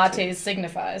Maple maple latte. lattes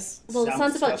signifies. Well, the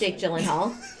Sounds song's about Jake disgusting.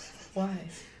 Gyllenhaal. Why?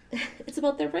 It's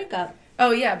about their breakup.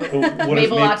 Oh yeah, but What does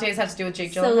maple ma- lattes have to do with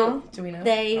Jake So Gyllenhaal? Do we know?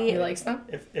 they- He likes them.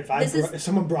 If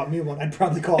someone brought me one, I'd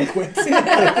probably call it quits.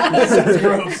 That's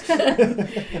gross.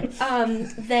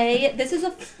 This is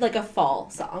a fall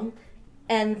song,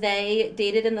 and they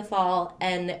dated in the fall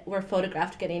and were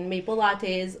photographed getting maple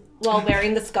lattes while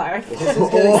wearing the scarf. This is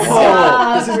getting,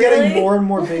 Stop, this is really? getting more and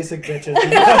more basic bitches.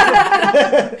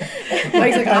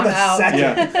 Mike's like, I'm out.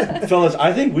 Yeah. Fellas,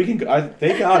 I think we can go.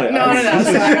 They got it.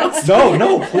 No, sorry.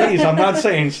 No, please. I'm not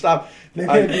saying stop. Maybe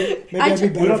I- I'd be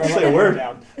better we don't have if to I say a let word. her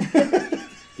down.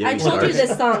 I told you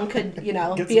this song could,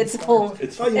 Get be its some whole,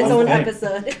 It's Oh, you its love own the name.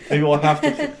 episode. Maybe we'll have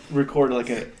to record like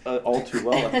an All Too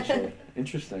Well episode.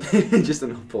 Interesting. Just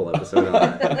a full episode on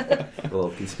that. A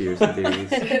little conspiracy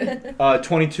theories.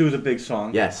 22 is a big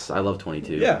song. Yes, I love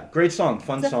 22. Yeah, great song.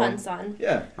 Fun It's a song. fun song.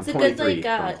 Yeah. I'm It's a good, 23, like,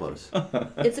 but I'm close.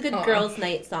 It's a good Aw. girls'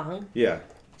 night song. Yeah.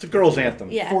 It's a girl's anthem.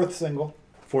 Yeah. Fourth single.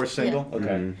 Fourth single? Okay.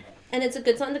 Mhm. And it's a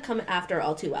good song to come after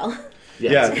All Too Well.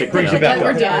 Yeah, it's a it brings you pick back up.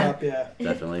 We're up. done. Up, yeah.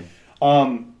 Definitely.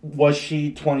 Was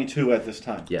she 22 at this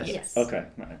time? Yes. Yes. Okay.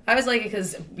 All right. I was like,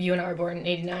 because you and I were born in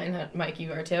 '89. Mike,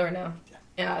 you are too, or no?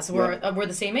 Yeah. So we're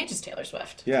the same age as Taylor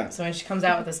Swift. Yeah. So when she comes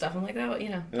out with this stuff, I'm like, oh,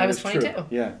 Yeah, I was that's true. 22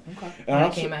 Yeah. Okay. And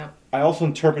when it came out. I also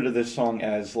interpreted this song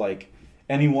as like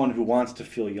anyone who wants to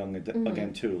feel young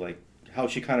again too. Like how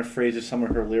she kind of phrases some of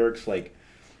her lyrics, like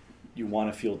you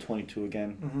want to feel 22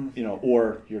 again,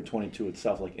 or you're 22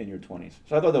 itself, like in your 20s.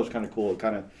 So I thought that was kind of cool. It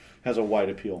kind of has a wide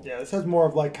appeal. Yeah, this has more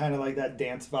of like kind of like that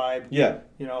dance vibe. Yeah.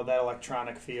 That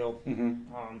electronic feel.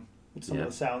 Mm-hmm. With some Yeah. of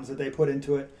the sounds that they put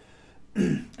into it. I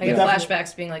get Yeah.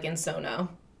 flashbacks being like in Sono.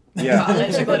 Yeah.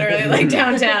 College, like literally like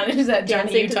downtown. Is that Johnny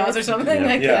Dancing to Utah's or this. something? Yeah.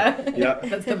 Like Yeah. that. Yeah.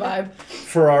 That's the vibe.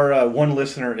 For our one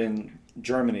listener in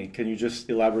Germany, can you just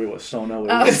elaborate what Sono is?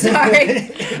 Oh, sorry.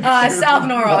 South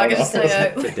Norwalk. No, Just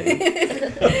It's a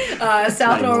day.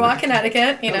 South Norwalk,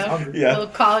 Connecticut. I was hungry. Yeah. Little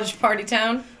college party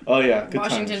town. Oh yeah. Good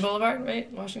Washington times. Boulevard,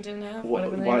 right? Washington Ave,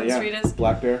 whatever the name Why- of the street is.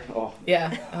 Black Bear. Oh.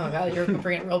 Yeah. Oh god, you're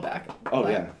bringing it real back. Oh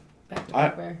Black- yeah. Back to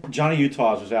Black Bear. Johnny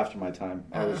Utah's was after my time.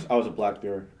 I Uh-huh. was a Black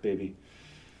Bear baby.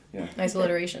 Nice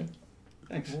alliteration.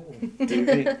 Thanks. Ooh.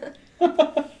 Baby.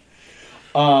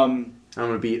 I'm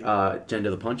going to beat Jen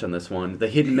to the punch on this one. The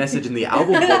hidden message in the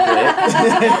album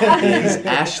booklet is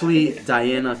Ashley,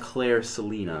 Diana, Claire,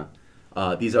 Selena.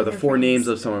 These are the four names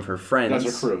of some of her friends.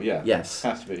 That's her crew. Yeah. Yes.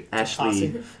 Has to be.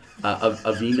 Ashley,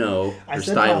 Avino, I her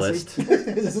said stylist. posse.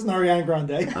 This isn't Ariana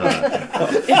Grande.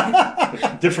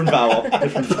 Different vowel.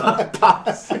 Different vowel.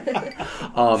 Pops.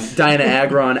 Diana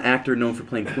Agron, actor known for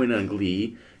playing Quinn on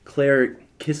Glee. Claire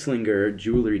Kisslinger,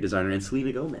 jewelry designer, and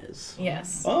Selena Gomez.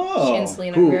 Yes. Oh. She and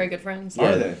Selena Who- are very good friends. Are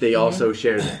Yeah, they? they also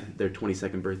shared their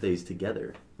 22nd birthdays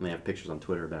together. And they have pictures on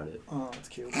Twitter about it. Oh, that's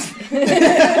cute.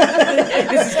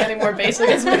 This is getting more basic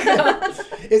as we go.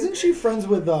 Isn't she friends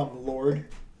with Lord?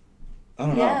 I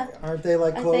don't know. Yeah. Aren't they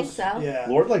like I close? think so. Yeah.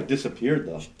 Lord like disappeared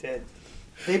though. Did.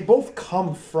 They both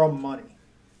come from money,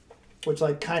 which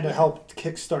like kind of helped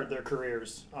kickstart their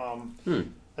careers.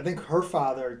 I think her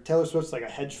father, Taylor Swift's like a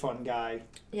hedge fund guy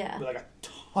Yeah. with like a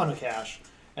ton of cash,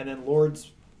 and then Lord's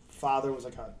father was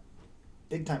like a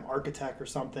big time architect or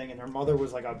something, and her mother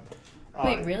was like a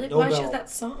Wait, really? Nobel, Why she has that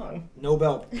song?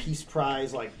 Nobel Peace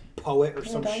Prize like poet or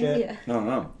some shit. Yeah.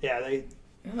 No. Yeah, they.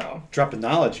 Oh. Dropping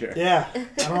knowledge here. Yeah, I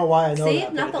don't know why I know See,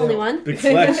 that. not but the I only do. one. Big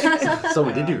flex. So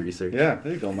we did do research. Yeah,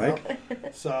 there you go, Mike.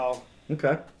 So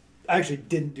Okay. I actually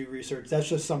didn't do research. That's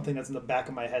just something that's in the back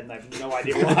of my head, and I have no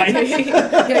idea why.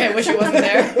 Yeah, I wish it wasn't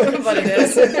there, but it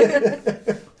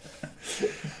is.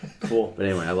 Cool. But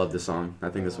anyway, I love this song. I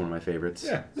think this is one of my favorites.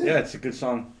 Yeah, it's a good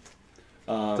song.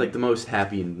 It's like the most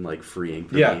happy and like freeing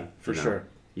for Yeah, me. for you know? sure.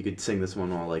 You could sing this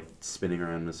one while like spinning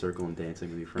around in a circle and dancing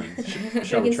with your friends.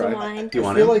 Shall we Drinking some try? wine. Do you I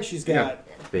want feel to, like she's got.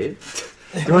 babe?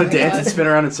 Do you want to dance and spin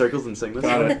around in circles and sing this?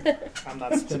 Got it. I'm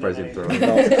not spinning. Surprised you didn't throw anything.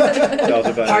 it. No, that was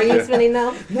a bad Are you idea. spinning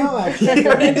though? No, actually.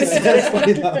 That's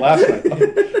funny though. Last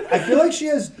night. I feel like she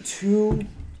has two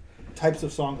types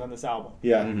of songs on this album.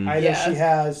 Yeah. Mhm. Either Yeah. she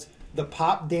has the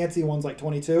pop dancey ones like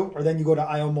 22, or then you go to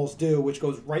I Almost Do, which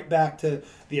goes right back to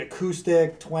the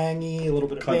acoustic, twangy, a little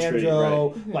bit of Country,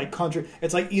 banjo, like country.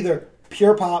 It's like either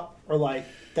pure pop or like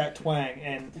that twang,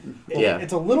 and Yeah.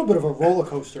 it's a little bit of a roller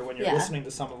coaster when you're Yeah. listening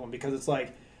to some of them, because it's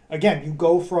like, again, you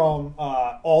go from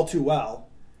All Too Well,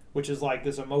 which is like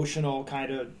this emotional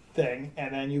kind of thing,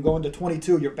 and then you go into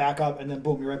 22, you're back up, and then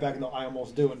boom, you're right back into I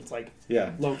Almost Do, and it's like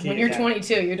Yeah. low key. When you're again.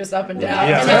 22, you're just up and down.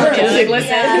 Yeah. Yeah, like, listen.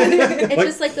 Yeah. It's Like-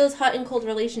 just like those hot and cold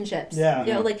relationships. Yeah.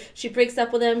 You know, like she breaks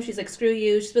up with him, she's like, screw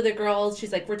you, she's with her girls,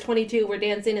 she's like, we're 22, we're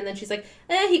dancing, and then she's like,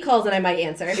 he calls and I might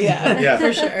answer. Yeah, Yeah.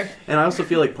 for sure. And I also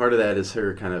feel like part of that is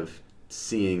her kind of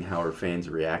seeing how her fans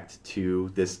react to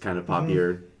this kind of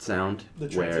poppier sound. The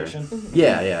where- transition.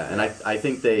 Yeah, and I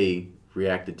think they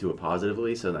reacted to it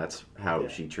positively, so that's how Yeah.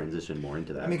 she transitioned more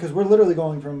into that. I mean, because we're literally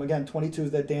going from, again, 22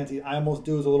 is that dancey, I Almost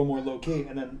Do is a little more low key,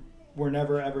 and then We're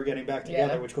Never Ever Getting Back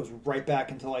Together, Yeah. which goes right back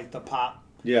into like the pop.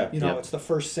 Yeah. You know, Yeah. it's the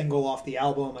first single off the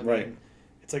album. I Right. mean,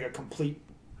 it's like a complete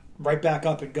right back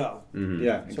up and go. Mhm.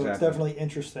 Yeah. So Exactly. it's definitely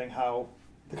interesting how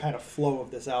the kind of flow of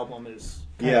this album is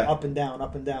kind Yeah. of up and down,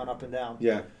 up and down, up and down.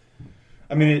 Yeah.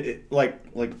 I mean, like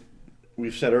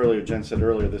we've said earlier, Jen said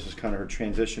earlier, this is kind of her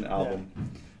transition album.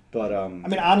 But I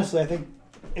mean, honestly, I think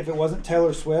if it wasn't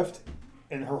Taylor Swift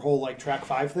and her whole like track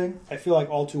 5 thing, I feel like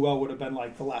All Too Well would have been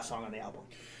like the last song on the album.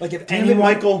 Like if damn it, anyone,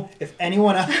 Michael. if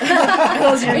anyone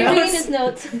else, Are you reading his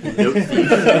notes? Nope.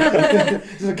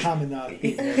 this is a common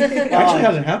It actually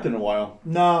hasn't happened in a while.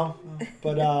 No,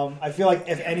 but I feel like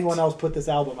if anyone else put this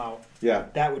album out, Yeah.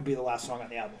 that would be the last song on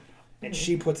the album, and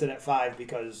she puts it at 5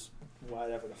 because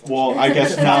whatever the fuck. Well, I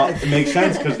guess now it makes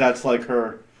sense because that's like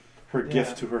her gift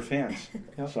Yeah. to her fans.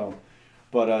 Yep. So,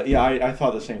 but yeah, I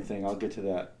thought the same thing. I'll get to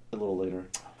that a little later.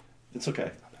 It's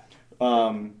okay.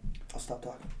 I'll stop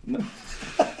talking.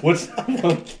 What's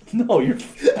no? You're.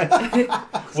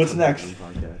 What's next?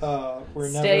 We're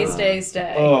Stay, never.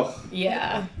 stay. Oh,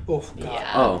 Yeah. Oh God.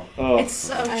 Yeah. Oh, oh. It's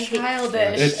so I hate-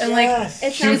 childish It's- and like Yes.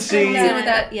 It sounds Cutesy. so comes in with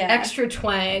that yeah. extra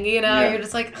twang, you know. Yeah. You're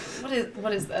just like,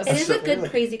 what is this? It is a good Really?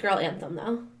 crazy girl anthem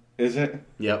though. Is it?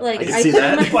 yep. Like, I can I see threw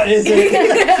that. But is it?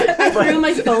 I threw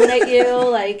my phone at you,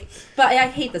 like, but I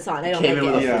hate the song. I don't Came in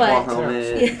like with a it. Yeah. football But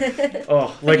helmet. Oh,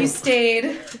 Like like you stayed.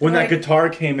 when like, that guitar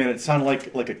came in, it sounded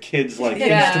like a kid's like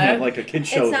Yeah. instrument, like a kid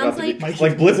show. It sounds like- My like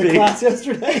kid was in Blippi. class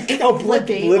yesterday. Oh,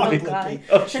 Blippi. Blippi.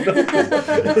 Oh, Oh, God. Oh,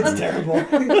 no. It's terrible.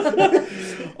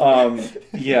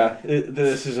 Yeah,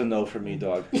 this is a no for me,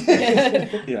 dog. I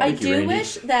Thank you, do Randy.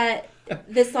 wish that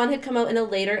this song had come out in a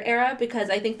later era because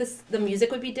I think the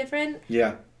music would be different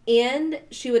Yeah, and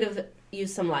she would have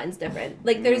used some lines different.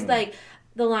 Like there's like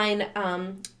the line,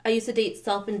 I used to date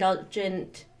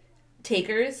self-indulgent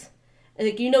takers. And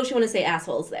like she want to say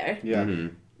assholes there. yeah.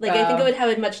 Mhm. Like I think it would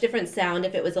have a much different sound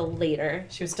if it was a later.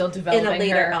 She was still developing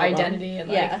later her album. identity and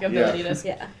like Yeah. ability to.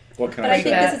 Yeah. What can But I I say?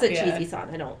 think that, this is a yeah. cheesy song.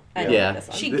 I don't Yeah. like this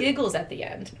song. She giggles at the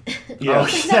end. Yeah.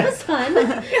 that was fun. I'm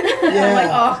like, Yeah.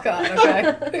 oh god,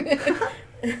 okay.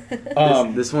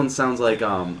 This one sounds like I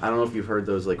don't know if you've heard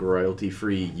those like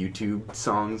royalty-free YouTube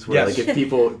songs where Yes. like if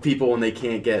people when they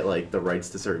can't get like the rights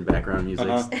to certain background music,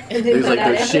 Uh-huh. And they there's put like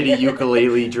that those in. shitty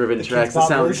ukulele-driven The tracks Kids that Bop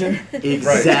sound version.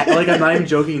 exact. Like I'm not even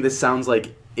joking. This sounds like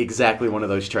exactly one of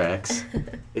those tracks.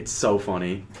 It's so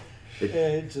funny.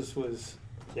 It just was,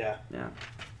 yeah. Yeah,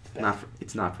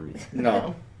 it's not for me.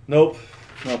 No. Nope.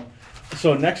 No.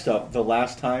 So next up, The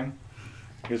Last Time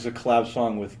is a collab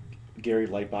song with Gary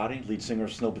Lightbody, lead singer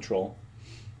of Snow Patrol.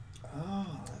 Oh,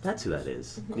 That's who that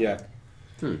is. Yeah.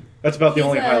 Hmm. That's about the He's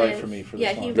only a- highlight for me for this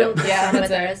Yeah, song. he wrote the Yeah, song with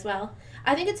that's her it. as well.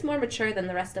 I think it's more mature than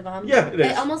the rest of them. Yeah, it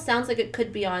is. It almost sounds like it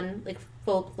could be on like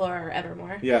Folklore or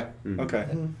Evermore. Yeah. Mhm. Okay.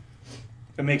 Mhm.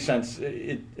 It makes sense.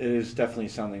 It is definitely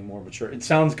sounding more mature. It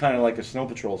sounds kind of like a Snow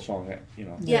Patrol song, you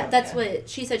know. Yeah, Yeah. that's what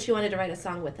she said. She wanted to write a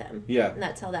song with him, Yeah. and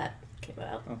that's how that came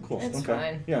about. Oh, cool. It's okay.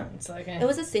 fine. Yeah. It's like It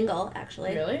was a single,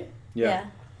 actually. really. Yeah.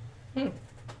 I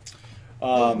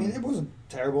mean, it wasn't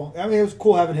terrible. I mean, it was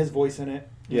cool having his voice in it.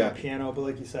 you Yeah. know, piano, but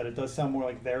like you said, it does sound more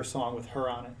like their song with her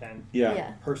on it than Yeah.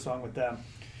 Yeah. her song with them.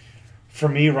 For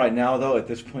me right now, though, at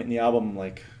this point in the album, I'm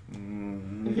like,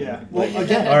 Yeah. Well,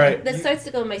 again, All right. This starts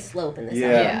to go my slope in this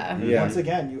Yeah. album. Yeah. once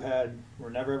again, you had We're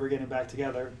Never Ever Getting Back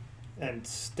Together, and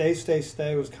Stay, Stay,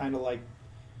 Stay was kind of like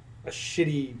a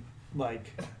shitty, like,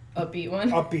 Upbeat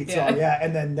one. upbeat song. Yeah,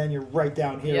 and then you're right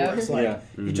down here Yeah. where it's like, Yeah.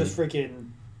 you just freaking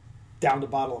downed a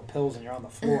bottle of pills and you're on the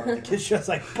floor. And the kid's just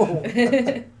like, boom.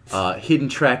 Hidden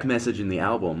track message in the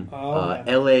album. Oh,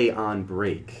 L.A. on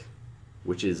break,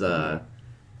 which is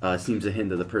seems a hint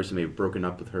that the person may have broken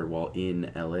up with her while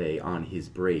in L.A. on his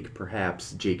break.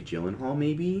 Perhaps Jake Gyllenhaal,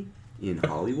 maybe in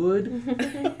Hollywood.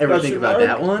 Ever think about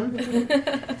that one?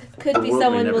 Could be World may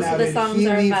someone never most Now, of the did songs he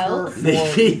are leave about. her for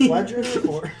Maybe. pleasure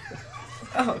or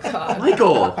Oh God.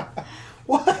 Michael.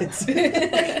 what?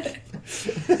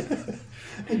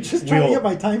 I'm just trying to get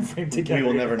my time frame together. We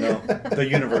will never know. The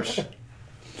universe.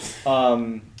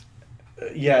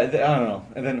 Yeah, I don't know.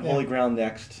 And then Holy Ground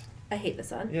next. I hate the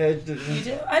song. Yeah. You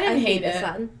do? I didn't hate the it.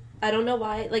 song. I don't know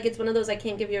why. Like, it's one of those I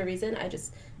can't give you a reason. I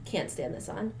just can't stand this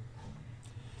song.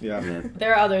 Yeah. Yeah.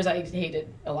 There are others I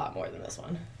hated a lot more than this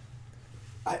one.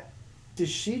 Did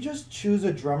she just choose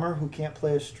a drummer who can't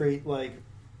play a straight, like,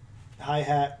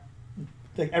 hi-hat?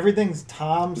 Like, everything's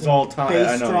toms It's and all tom- bass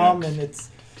I know, drum, yeah. and it's,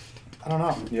 I don't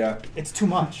know. Yeah. It's too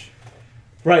much.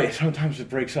 Right. Sometimes it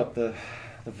breaks up the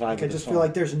vibe Like, of I the just song. feel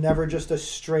like there's never just a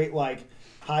straight, like,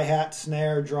 hi-hat,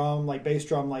 snare, drum, like, bass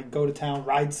drum, like, go to town,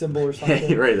 ride cymbal or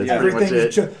something. Right, that's Yeah. pretty much Everything it.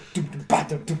 is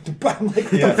just... I'm like,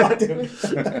 what Yeah. the fuck,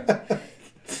 dude?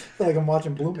 I feel like I'm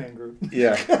watching Blue Man Group.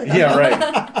 Yeah. Yeah.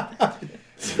 Right.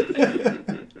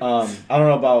 I don't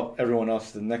know about everyone else.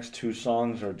 The next two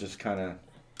songs are just kind of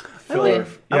filler.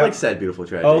 I like Sad Beautiful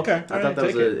Tragic. Oh, okay. I All thought right, that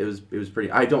was take it. it was pretty.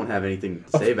 I don't have anything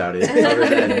to say about it other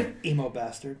than Emo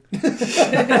bastard. I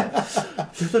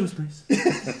thought it was nice.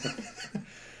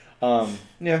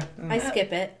 Yeah. I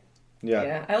skip it. Yeah.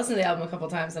 Yeah, I listened to the album a couple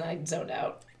times and I zoned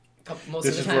out. Most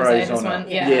This of is the where times I I just zone went,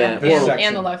 out. yeah, Yeah, this and, section.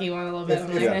 and the Lucky one a little bit.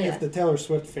 I'm like, Yeah. eh. If the Taylor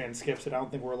Swift fan skips it, I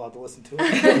don't think we're allowed to listen to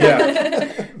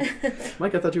it. Yeah.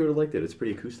 Mike, I thought you would have liked it. It's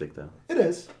pretty acoustic though. It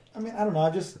is. I mean, I don't know.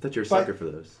 I just I thought you were a but sucker for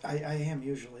those. I am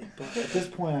usually, but at this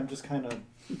point, I'm just kind of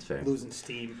It's fair. losing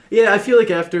steam. Yeah, I feel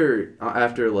like after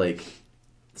like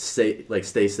stay,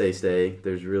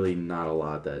 there's really not a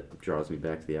lot that draws me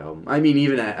back to the album. I mean,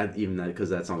 even that because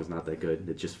that song is not that good.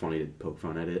 It's just funny to poke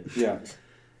fun at it. Yeah.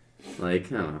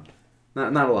 Like I don't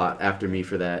know, not a lot after me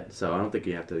for that. So I don't think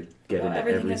you have to get Well, into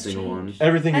everything every has single one. changed.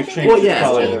 Everything I you've think changed. Well, is yeah,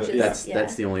 probably changes, the- that's yeah.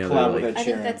 that's the only other Collab with like. Ed I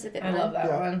think Sheeran. that's a good I one. love that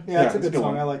Yeah, one. yeah, it's a it's a good good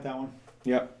song. one. I like that one.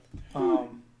 Yeah.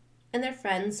 And they're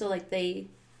friends, so like I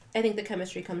think the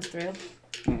chemistry comes through.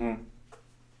 Mm-hmm.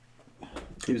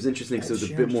 It was interesting because it was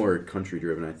a Ed bit Sheeran's- more country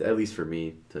driven, at least for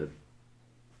me to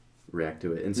react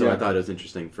to it, and so Yeah. I thought it was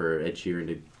interesting for Ed Sheeran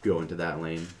to go into that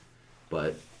lane.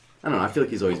 But I don't know. I feel like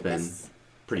he's always been This-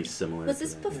 pretty similar. Was to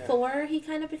this that. before he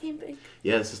kind of became big?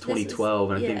 Yeah, this is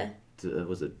 2012, and I think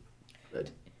was it. This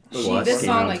came song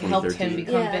out in like helped him 2013.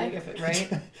 become Yeah. big, if it,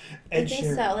 right? Ed think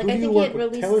Sheeran. so. Like, Who I do you think he work had with?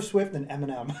 released- Taylor Swift and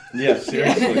Eminem. Yeah,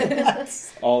 seriously.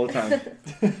 All the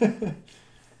time.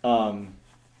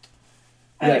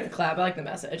 I Yeah. like the clap. I like the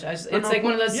message. It's like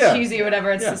one of those Yeah. cheesy or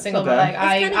whatever. It's Yeah, a it's single, not but bad.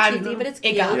 like It's I kinda cheesy, but it's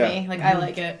it got cute. me. Like I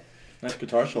like it. Nice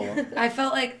guitar solo. I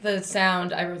felt like the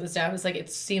sound. I wrote this down. It's like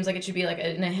it seems like it should be like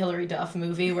in a Hillary Duff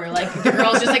movie where like the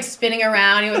girl's just like spinning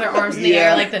around with her arms in the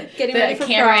Yeah. air, like the Getting ready for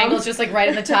camera prom. angle's just like right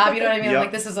at the top. You know what I mean? Yep. I'm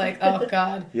like this is like oh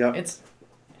god. Yep. It's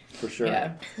For sure.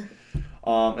 yeah.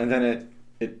 And then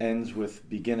it ends with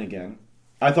Begin Again.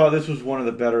 I thought this was one of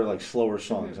the better, like, slower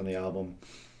songs on the album.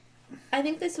 I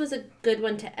think this was a good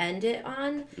one to end it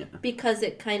on Yeah. because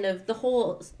it kind of the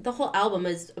whole album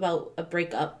is about a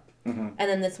breakup, and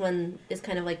then this one is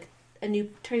kind of like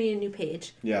turning a new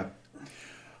page. Yeah.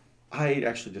 I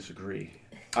actually disagree.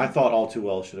 I thought All Too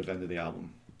Well should have ended the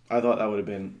album. I thought that would have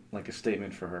been like a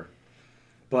statement for her.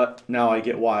 But now I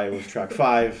get why it was track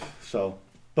 5, so...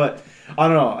 But, I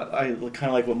don't know, I kind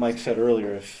of like what Mike said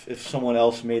earlier. If someone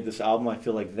else made this album, I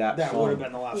feel like that That song... would have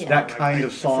been the last Yeah. song. That Like, kind I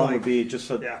of feel song like- would be just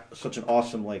Yeah. such an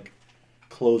awesome, like,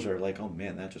 closer. Like, oh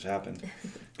man, that just happened.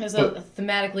 It's a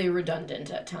thematically redundant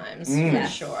at times Yeah.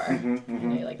 for sure. I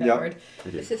know you like that Yep. word. I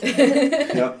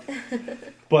did. Yep.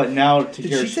 But now to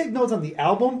Did hear... she take notes on the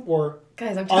album or?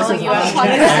 Guys, I'm Us telling as you, a I'm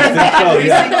podcast.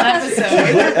 listening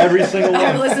I to every think so, yeah. single episode. Every single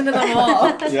I've one. listened to them all.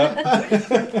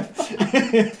 Yep.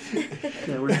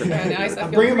 Yeah, where's the Yeah, now I I'm feel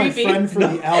bringing my creepy. friend for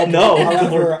the album. No.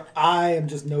 However, I am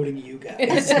just noting you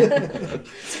guys.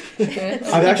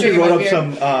 I've actually wrote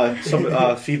up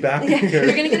some feedback You're here.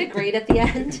 gonna get a grade at the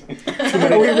end.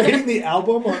 Are we rating the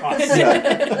album or us?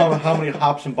 Yeah. How many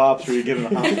hops and bops are you giving a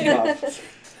hops and bops?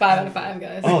 5 out of 5,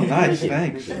 guys. Oh, nice.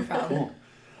 Thanks. No problem.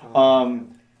 Cool.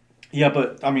 Yeah,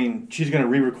 but I mean, she's gonna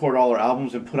re-record all her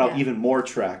albums and put out Yeah. even more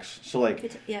tracks. So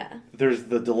like, Yeah. there's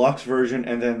the deluxe version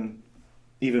and then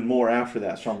even more after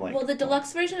that. So I'm like, Well, the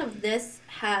deluxe version of this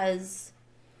has,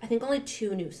 I think, only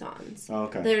 2 new songs. oh,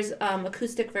 okay. There's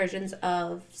acoustic versions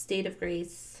of State of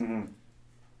Grace, hmm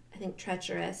I think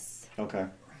Treacherous, Okay.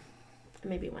 and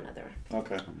maybe one other.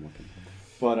 Okay. I'm looking.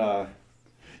 But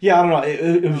yeah, I don't know.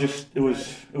 It was just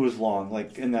it was long.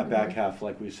 Like in that back half,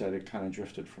 like we said, it kind of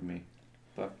drifted from me.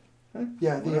 But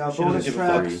Yeah, the She doesn't bonus give a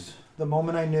tracks, The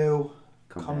Moment I Knew,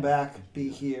 Come Come back. Back, Be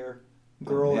Here,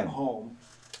 Girl yeah. at Home.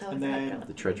 Oh, And I forgot then- about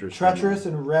The treacherous. Treacherous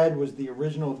and Red was the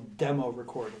original demo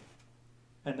recording.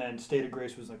 And then State of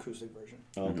Grace was an acoustic version.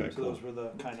 okay, So cool. those were the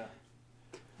kind of...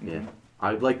 Yeah.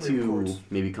 I'd like to Re-records.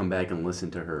 maybe come back and listen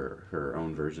to her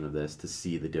own version of this to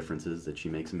see the differences that she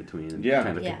makes in between and Yeah.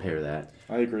 kind of Yeah. compare that.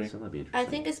 I agree. So that'd be interesting. I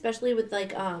think especially with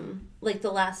like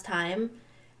the last time,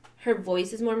 her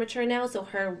voice is more mature now. So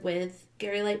her with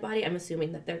Gary Lightbody, I'm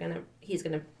assuming that he's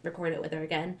gonna record it with her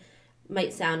again,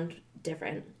 might sound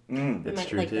different. Mm. We That's might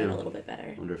true like that a too. little bit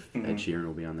better. I wonder if Mhm. Ed Sheeran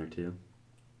will be on there too.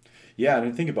 Yeah, I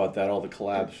didn't think about that. All the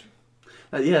collabs.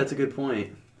 Yeah, that's a good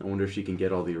point. I wonder if she can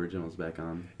get all the originals back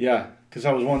on. Yeah, because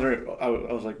I was wondering. I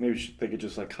was like, maybe they could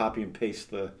just like copy and paste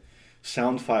the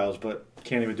sound files, but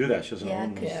can't even do that. She doesn't Yeah,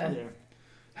 own them. Yeah.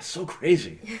 That's so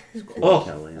crazy. Cool. Oh,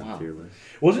 Kelly on wow. tier list.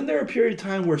 Wasn't there a period of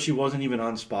time where she wasn't even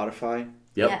on Spotify,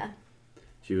 Yep. Yeah,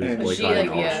 She was And- boycotting She,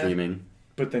 all yeah. streaming.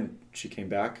 but then she came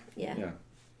back? yeah, Yeah.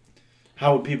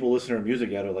 How would people listen to her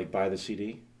music? You had to like buy the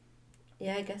CD?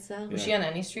 yeah. I guess so. Was she on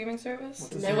any streaming service?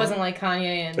 What's his It name? wasn't like Kanye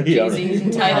and Yeah, Jay-Z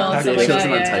and Tidal and Yeah, stuff she like that.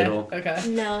 wasn't on Yeah. Tidal. Okay.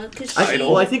 No, because I, she.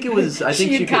 well, I think it was. I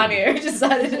think she she and could, Kanye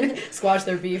decided to squash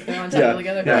their beef. They're on Tidal Yeah,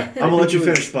 together. yeah. I'm gonna let you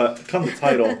finish, but come the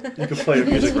title, you can play her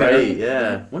music Right, better.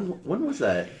 yeah. When was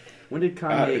that? When did Kanye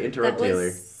that interrupt Taylor?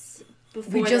 was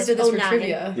before We just did this for 09.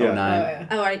 trivia. Yeah. Oh, nine. Oh, yeah.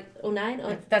 Oh, right. 09?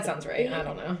 Oh, That sounds right. I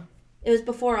don't know. it was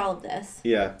before all of this.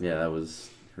 Yeah, Yeah, that was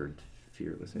her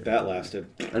fearless. Era. that lasted.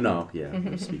 No,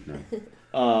 yeah. Speak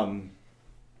now.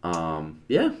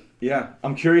 Yeah. Yeah,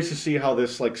 I'm curious to see how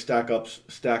this like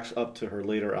stacks up to her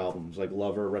later albums, like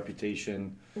Lover,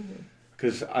 Reputation,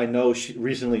 because I know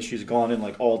recently she's gone in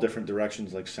like all different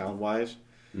directions, like sound wise.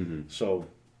 Mm-hmm. So,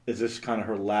 is this kind of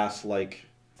her last like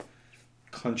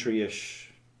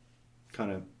country-ish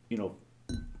kind of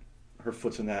her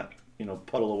foot's in that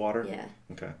puddle of water? Yeah.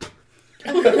 Okay.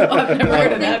 I've never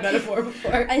heard of that metaphor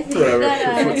before. I think Whatever.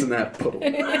 that What's in that puddle?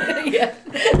 yeah.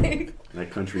 That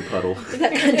country puddle.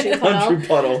 that country Country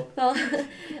puddle. puddle.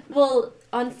 Well,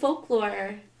 on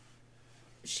Folklore,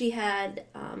 she had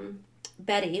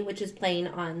Betty, which is playing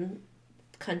on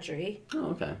country, Oh,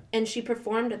 okay. and she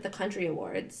performed at the Country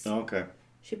Awards. Oh, okay.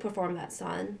 She performed that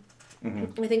song.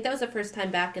 Mhm. I think that was the first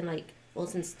time back in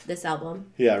since this album.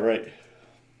 Yeah. Right.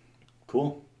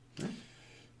 Cool.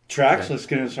 Tracks. Okay. Let's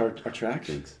get into our tracks.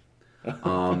 Thanks.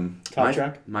 Top my,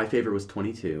 track? My favorite was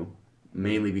 22,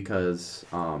 mainly because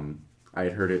I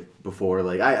had heard it before.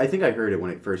 Like I think I heard it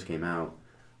when it first came out.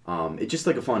 It's just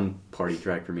like a fun party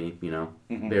track for me.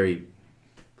 Mhm. Very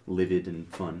livid and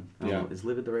fun. I don't Yeah. know, is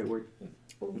livid the right word?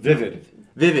 Vivid.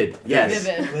 Vivid. Yes.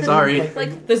 Vivid. Sorry.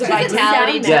 Like There's a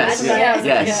vitality to Yes, it. yes,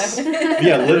 yes.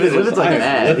 Yeah, livid. Livid's like I am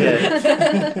mad. livid.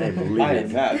 Yeah. I'm I am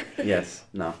livid. mad. Yes.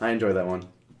 No, I enjoy that one.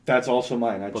 That's also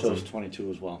mine. I Plus chose I'm- 22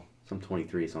 as well. So I'm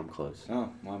 23, so I'm close. Oh,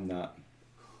 I'm not.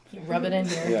 You rub it in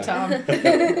here, Yeah.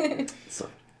 Tom. So,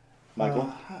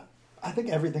 Michael? I think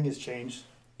everything has changed.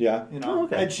 Yeah. Oh,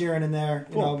 okay. Ed Sheeran in there,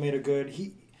 Cool. made a good.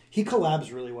 He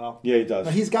collabs really well. Yeah, he does.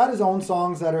 Now, he's got his own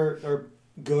songs that are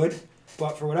good,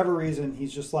 but for whatever reason,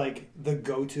 he's just like the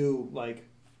go-to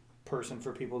person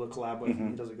for people to collab with,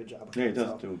 and he does a good job. With Yeah, he it, does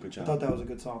so do a good I job. thought that was a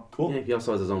good song. Cool. yeah, he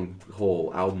also has his own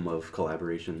whole album of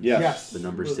collaborations. Yes. Yes. The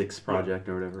Number 6 project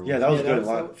or whatever. it Yeah, was. that was Yeah, good.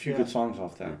 that was- A few yeah. good songs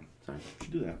off that. Yeah, sorry.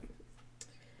 Should do that.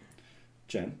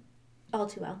 Jen? All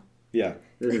Too Well. Yeah.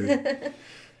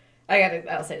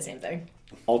 I'll say the same thing.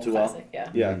 All too well. Classic, yeah.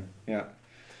 Yeah. Yeah.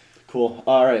 Cool.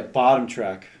 All right. Bottom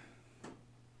track.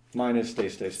 Mine is Stay.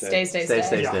 Stay.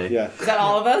 Stay. Yeah. Is that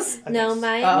all of us? No,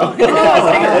 mine. Oh.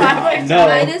 No.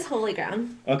 Mine is Holy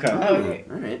Ground, Okay. Oh, okay.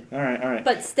 All right. All right.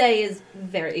 but Stay is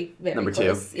very, very Number two.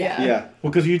 close. Yeah. Yeah.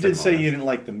 Well, because you did Like say all you that. didn't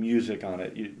like the music on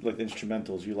it. You like the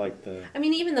instrumentals. You like the. I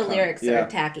mean, even the lyrics Yeah. are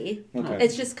tacky. Okay.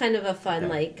 It's just kind of a fun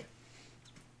Okay.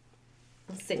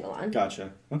 sing along.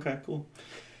 Gotcha. Okay. Cool.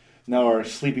 Now our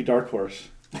sleepy dark horse.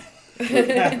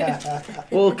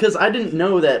 Well, because I didn't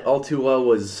know that All Too Well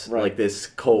was Right. like this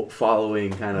cult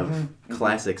following kind of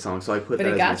classic song, so I put But that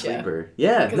it as my gotcha. sleeper.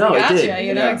 Yeah, Because no, it it gotcha, did.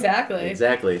 you know, Yeah. exactly.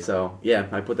 Exactly. So yeah,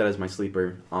 I put that as my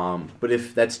sleeper. But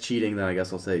if that's cheating, then I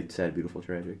guess I'll say Sad, Beautiful,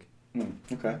 Tragic. Okay.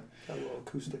 Got a little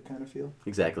acoustic kind of feel.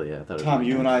 Exactly. Yeah. I thought it was Tom,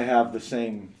 really you nice. and I have the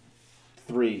same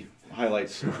 3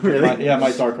 highlights. Really?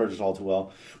 My dark horse is All Too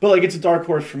Well. But like it's a dark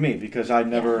horse for me because I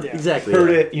never Yeah. Exactly. heard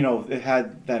yeah. it. You know, it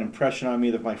had that impression on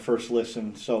me that my first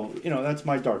listen. So that's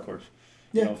my dark horse.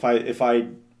 Yeah. You know, if I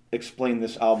explain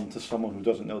this album to someone who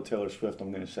doesn't know Taylor Swift,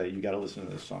 I'm going to say you got to listen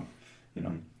to this song. You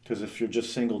know, because if you're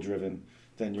just single driven,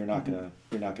 then you're not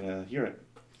gonna hear it.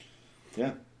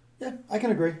 Yeah. Yeah, I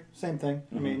can agree. Same thing.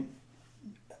 I Mhm. mean,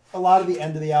 a lot of the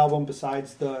end of the album,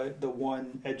 besides the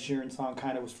one Ed Sheeran song,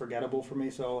 kind of was forgettable for me.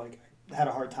 So like, I had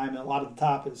a hard time. And a lot of the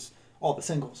top is all the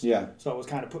singles. Yeah. So it was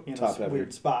kind of put me in Top a heavy.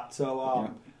 weird spot. So, Yeah.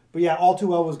 but yeah, All Too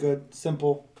Well was good.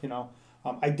 Simple.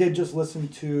 I did just listen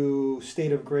to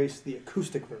State of Grace, the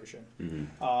acoustic version. Mhm.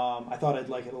 I thought I'd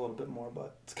like it a little bit more,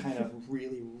 but it's kind of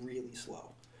really, really slow.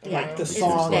 Yeah, Like the it's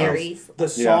song, very slow. the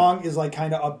song is like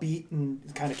kind of upbeat and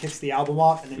kind of kicks the album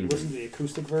off, and then you Mhm. listen to the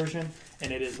acoustic version,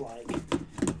 and it is like,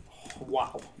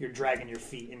 wow, you're dragging your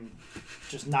feet, and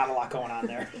just not a lot going on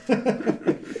there.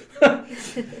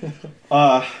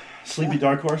 Sleepy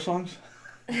Dark Horse songs.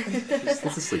 It's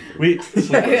a sleeper.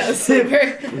 Yeah, super.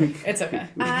 It's okay.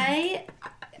 I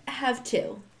have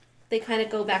 2. They kind of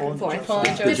go back and Pulling forth.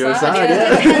 Joe's Pulling side. Joe's Joe's side. side,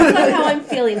 Yeah. yeah. Depends on how I'm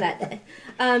feeling that day.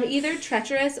 Either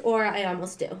Treacherous or I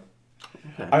Almost Do.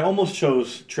 I almost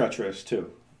chose Treacherous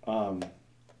too,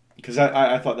 because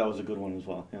I thought that was a good one as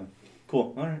well. Yeah.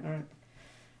 Cool. All right.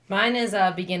 Mine is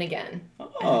Begin Again.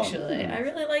 Oh. Actually, I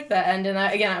really like that. And then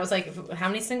I was like, how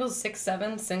many singles? 6,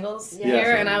 7 singles Yeah. here,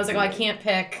 Yeah. and I was like, well, I can't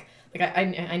pick. Like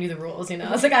I knew the rules, I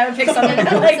was like, I would pick something.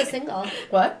 It's a like single.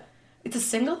 what? It's a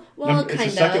single? Well, It's kind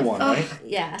the second of. one, right?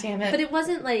 Yeah. Damn it. But it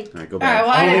wasn't like. All right, go All right, back.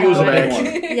 well, I don't think it was a go big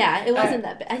back. one. Yeah, it wasn't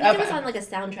that bad. I think it was Okay. on like a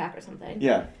soundtrack or something.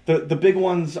 Yeah. The big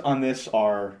ones on this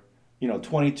are,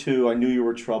 22. I Knew You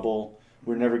Were Trouble.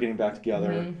 We're Never Getting Back Together.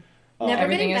 Mhm. Never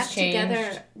Everything Getting has Back changed.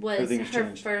 Together was Everything has her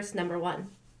changed. first number 1,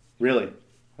 Really?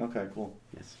 Okay. Cool.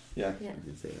 Yes. Yeah. Yeah. I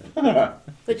did say that.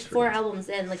 which 4 albums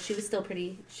in, like she was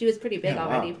pretty big Yeah, wow.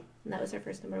 already. And that was her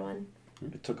first number 1.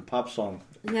 It took a pop song.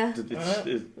 Yeah.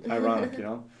 It's ironic,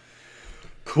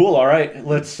 Cool. All right.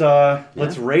 Let's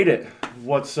rate it.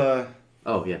 What's Oh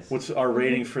yes. our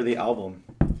rating for the album?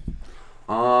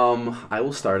 I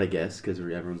will start, I guess, because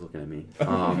everyone's looking at me.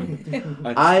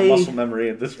 I muscle memory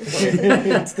at this point.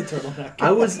 It's the turtleneck.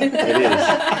 It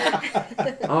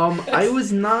is. I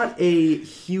was not a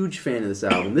huge fan of this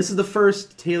album. This is the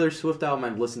first Taylor Swift album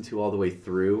I've listened to all the way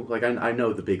through. Like, I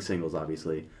know the big singles,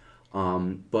 obviously.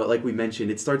 But like we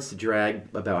mentioned, it starts to drag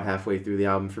about halfway through the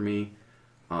album for me.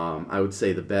 I would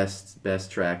say the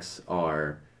best tracks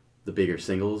are the bigger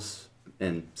singles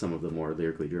and some of the more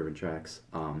lyrically driven tracks.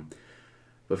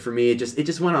 But for me, it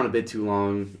just went on a bit too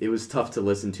long. It was tough to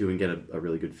listen to and get a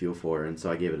really good feel for, and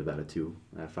so I gave it about a 2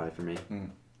 out of 5 for me.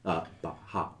 Bops.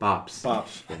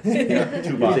 Bops. Yeah. Yeah, 2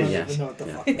 I bops. don't Yes. even know what the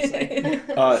Yeah. fuck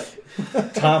to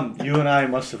say. Tom, you and I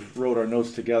must have wrote our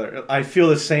notes together. I feel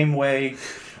the same way.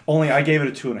 Only I gave it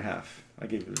a 2.5. I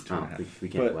gave it a 2.5. Oh, we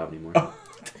can't But- go out anymore.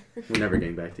 We're never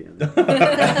getting back together.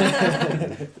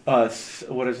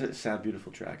 What is it? Sad,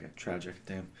 beautiful, tragic.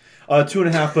 Damn.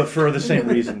 2.5, but for the same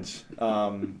reasons.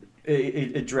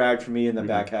 It dragged for me in the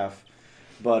back half,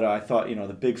 but I thought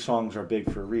the big songs are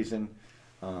big for a reason.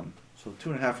 So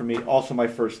 2.5 for me. Also my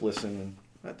first listen.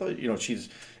 I thought she's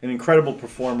an incredible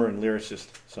performer and lyricist.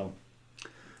 So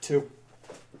 2.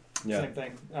 yeah. Same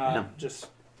thing. No. Just,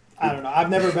 I don't know. I've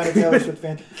never been a Taylor Swift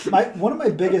fan. One of my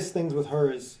biggest things with her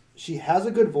is she has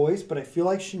a good voice, but I feel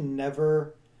like she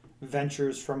never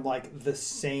ventures from like the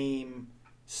same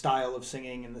style of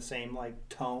singing and the same like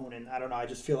tone. And I don't know. I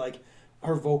just feel like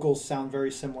her vocals sound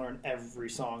very similar in every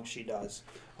song she does.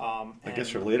 I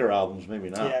guess her later albums maybe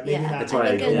not. Yeah, maybe not. That's why I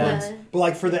think in go the- But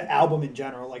like for the album in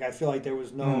general, like I feel like there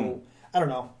was no, I don't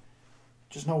know,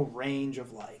 just no range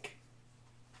of like,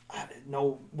 I don't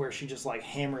know where she just like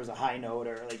hammers a high note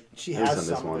or like she At least has on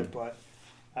this some of one. it, but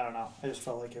I don't know. I just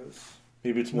felt like it was,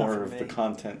 Maybe it's Not more for of me. the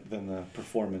content than the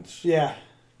performance. yeah.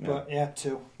 Yeah. But yeah,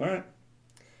 2. All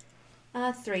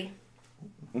right. 3.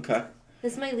 Okay.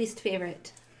 This is my least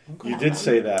favorite. You album. did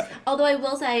say that. Although I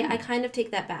will say I kind of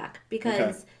take that back because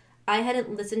Okay. I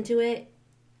hadn't listened to it,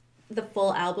 the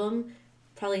full album,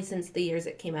 probably since the years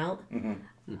it came out.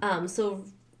 Mm-hmm. So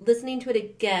listening to it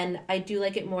again, I do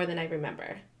like it more than I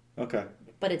remember, Okay.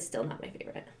 but it's still not my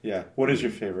favorite. Yeah. What is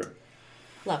your favorite?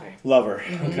 Lover. Lover.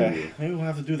 Okay. Maybe we'll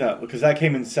have to do that because that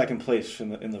came in second place in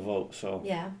the vote. So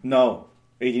Yeah, no,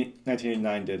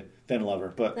 1989 did. Then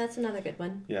Lover. But that's another good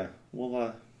one. yeah,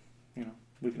 we'll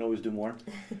we can always do more.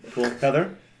 Cool.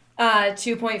 Heather.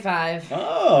 2.5.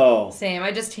 Oh. Same.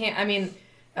 I just can't. I mean,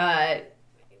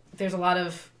 there's a lot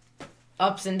of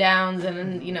ups and downs,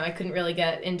 and I couldn't really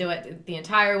get into it the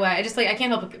entire way. I just I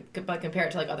can't help but compare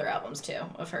it to other albums too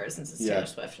of hers, since it's Taylor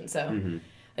Swift, and so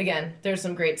again, there's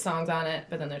some great songs on it,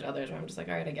 but then there's others where I'm just all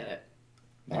right, I get it.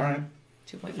 All right.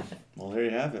 2.5. Well, there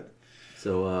you have it.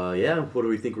 So what do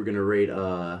we think we're gonna rate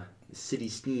City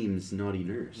Steam's Naughty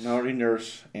Nurse? Naughty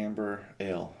Nurse Amber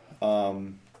Ale. What are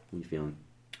you feeling?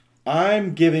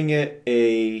 I'm giving it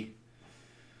I'm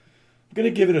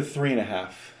gonna give it a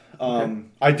 3.5. Okay.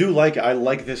 I do like it. I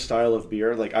like this style of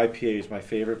beer. Like IPA is my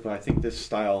favorite, but I think this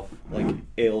style, like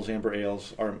ales, amber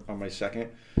ales, are my second.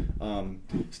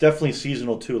 It's definitely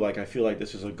seasonal too. Like I feel like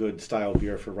this is a good style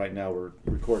beer for right now. We're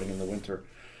recording in the winter.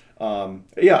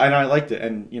 Yeah, and I liked it.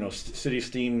 And City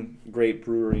Steam, great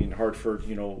brewery in Hartford.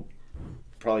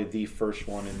 Probably the first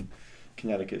one in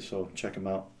Connecticut. So check them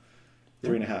out.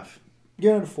 3.5.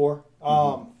 Giving it a 4.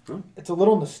 It's a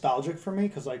little nostalgic for me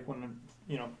because when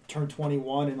turned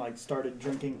 21 and started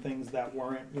drinking things that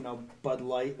weren't Bud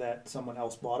Light that someone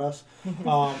else bought us.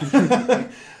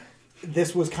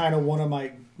 This was kind of one of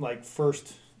my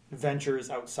first ventures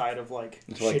outside of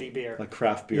shitty beer, like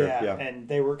craft beer. Yeah, and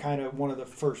they were kind of one of the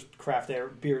first craft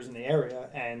beers in the area,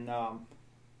 and I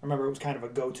remember it was kind of a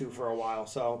go-to for a while.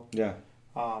 So yeah,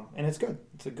 and it's good.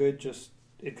 It's a good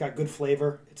it's got good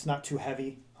flavor. It's not too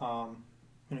heavy.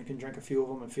 And you can drink a few of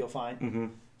them and feel fine. Mm-hmm.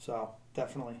 So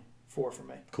definitely 4 for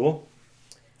me. Cool.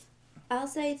 I'll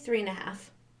say 3.5.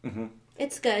 Mm-hmm.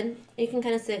 It's good. You can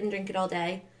kind of sit and drink it all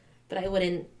day, but I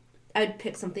would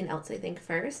pick something else, I think,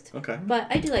 first. Okay. But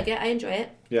I do like it. I enjoy it.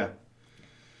 Yeah.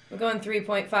 We're going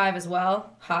 3.5 as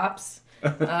well. Hops,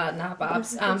 not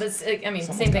bops. But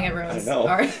same thing everyone's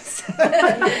already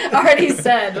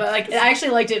said. But I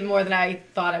actually liked it more than I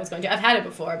thought I was going to. I've had it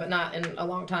before, but not in a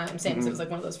long time. Same as it was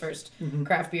one of those first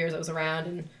craft beers that was around,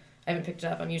 and I haven't picked it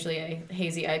up. I'm usually a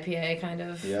hazy IPA kind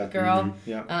of girl. Mm-hmm.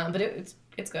 Yeah. But it's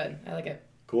good. I like it.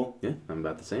 Cool. Yeah, I'm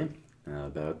about the same.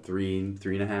 About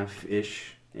 3.5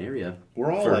 ish area.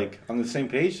 We're all on the same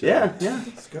page today. Yeah.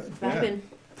 It's good. Vibing.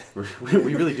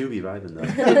 We really do be vibing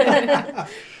though.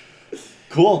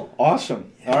 Cool.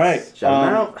 Awesome. Yes. All right. Shout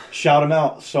them out. Shout them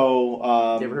out.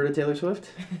 So, you ever heard of Taylor Swift?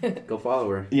 Go follow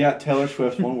her. Yeah, Taylor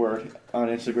Swift, one word, on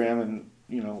Instagram and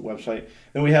website.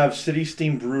 Then we have City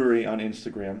Steam Brewery on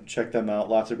Instagram. Check them out.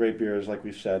 Lots of great beers, like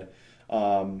we've said.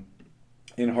 In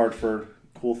Hartford,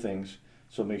 cool things.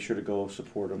 So make sure to go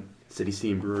support them.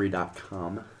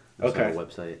 CitySteamBrewery.com. That's Okay. our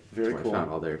website. Very That's cool. where I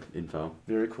found all their info.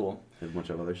 Very cool. They have a bunch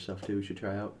of other stuff too. We should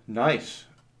try out. Nice.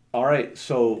 All right.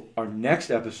 So our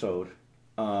next episode,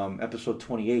 episode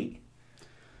 28.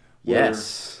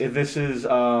 Yes. This is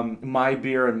my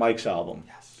beer and Mike's album.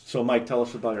 Yes. So Mike, tell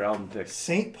us about your album picks.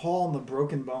 St. Paul and the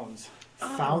Broken Bones.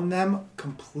 Found them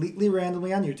completely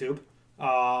randomly on YouTube.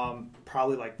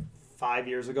 Probably 5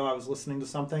 years ago, I was listening to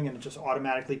something and it just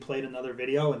automatically played another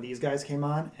video, and these guys came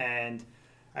on, and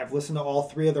I've listened to all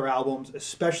 3 of their albums,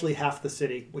 especially Half the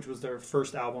City, which was their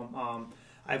first album.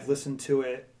 I've listened to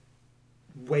it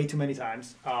way too many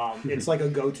times. It's like a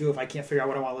go-to if I can't figure out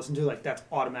what I want to listen to. That's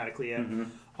automatically it.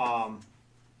 Mm-hmm.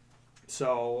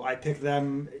 So I picked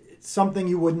them. It's something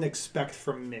you wouldn't expect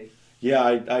from me. Yeah,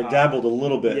 I dabbled a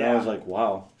little bit, and I yeah. was like,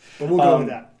 wow. But we'll go with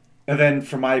that. And then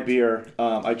for my beer,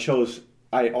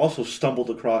 I also stumbled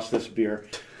across this beer.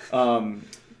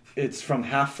 It's from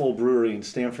Half Full Brewery in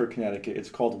Stamford, Connecticut. It's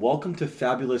called Welcome to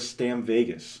Fabulous Stam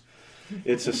Vegas.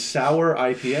 It's a sour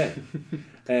IPA.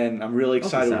 And I'm really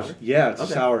excited. It's a sour? Yeah, it's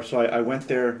Okay. a sour. So I went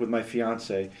there with my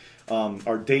fiance.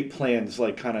 Our date plans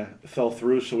kind of fell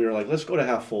through, so we were like, let's go to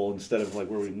Half Full instead of where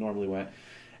we normally went.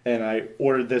 And I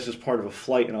ordered this as part of a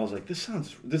flight, and I was like,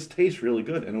 this tastes really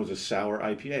good. And it was a sour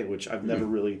IPA, which I've never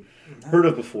really heard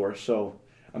of before. So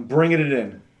I'm bringing it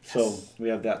in. Yes. So we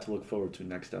have that to look forward to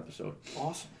next episode.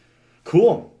 Awesome.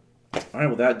 Cool. All right,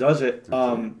 well, that does it.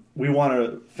 We want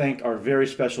to thank our very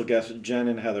special guests, Jen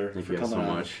and Heather, Thank for you guys coming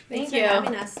so on. much. Thanks Thank for you.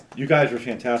 having us. You guys were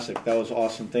fantastic. That was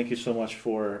awesome. Thank you so much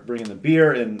for bringing the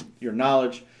beer and your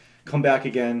knowledge. Come back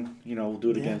again. We'll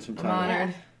do it again I'm sometime.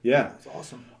 honored. Yeah. That's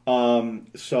awesome.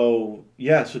 So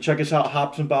check us out,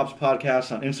 Hops and Bobs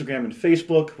Podcast on Instagram and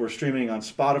Facebook. We're streaming on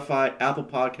Spotify, Apple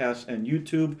Podcasts, and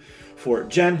YouTube. For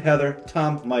Jen, Heather,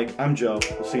 Tom, Mike, I'm Joe.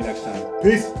 We'll see you next time.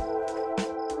 Peace.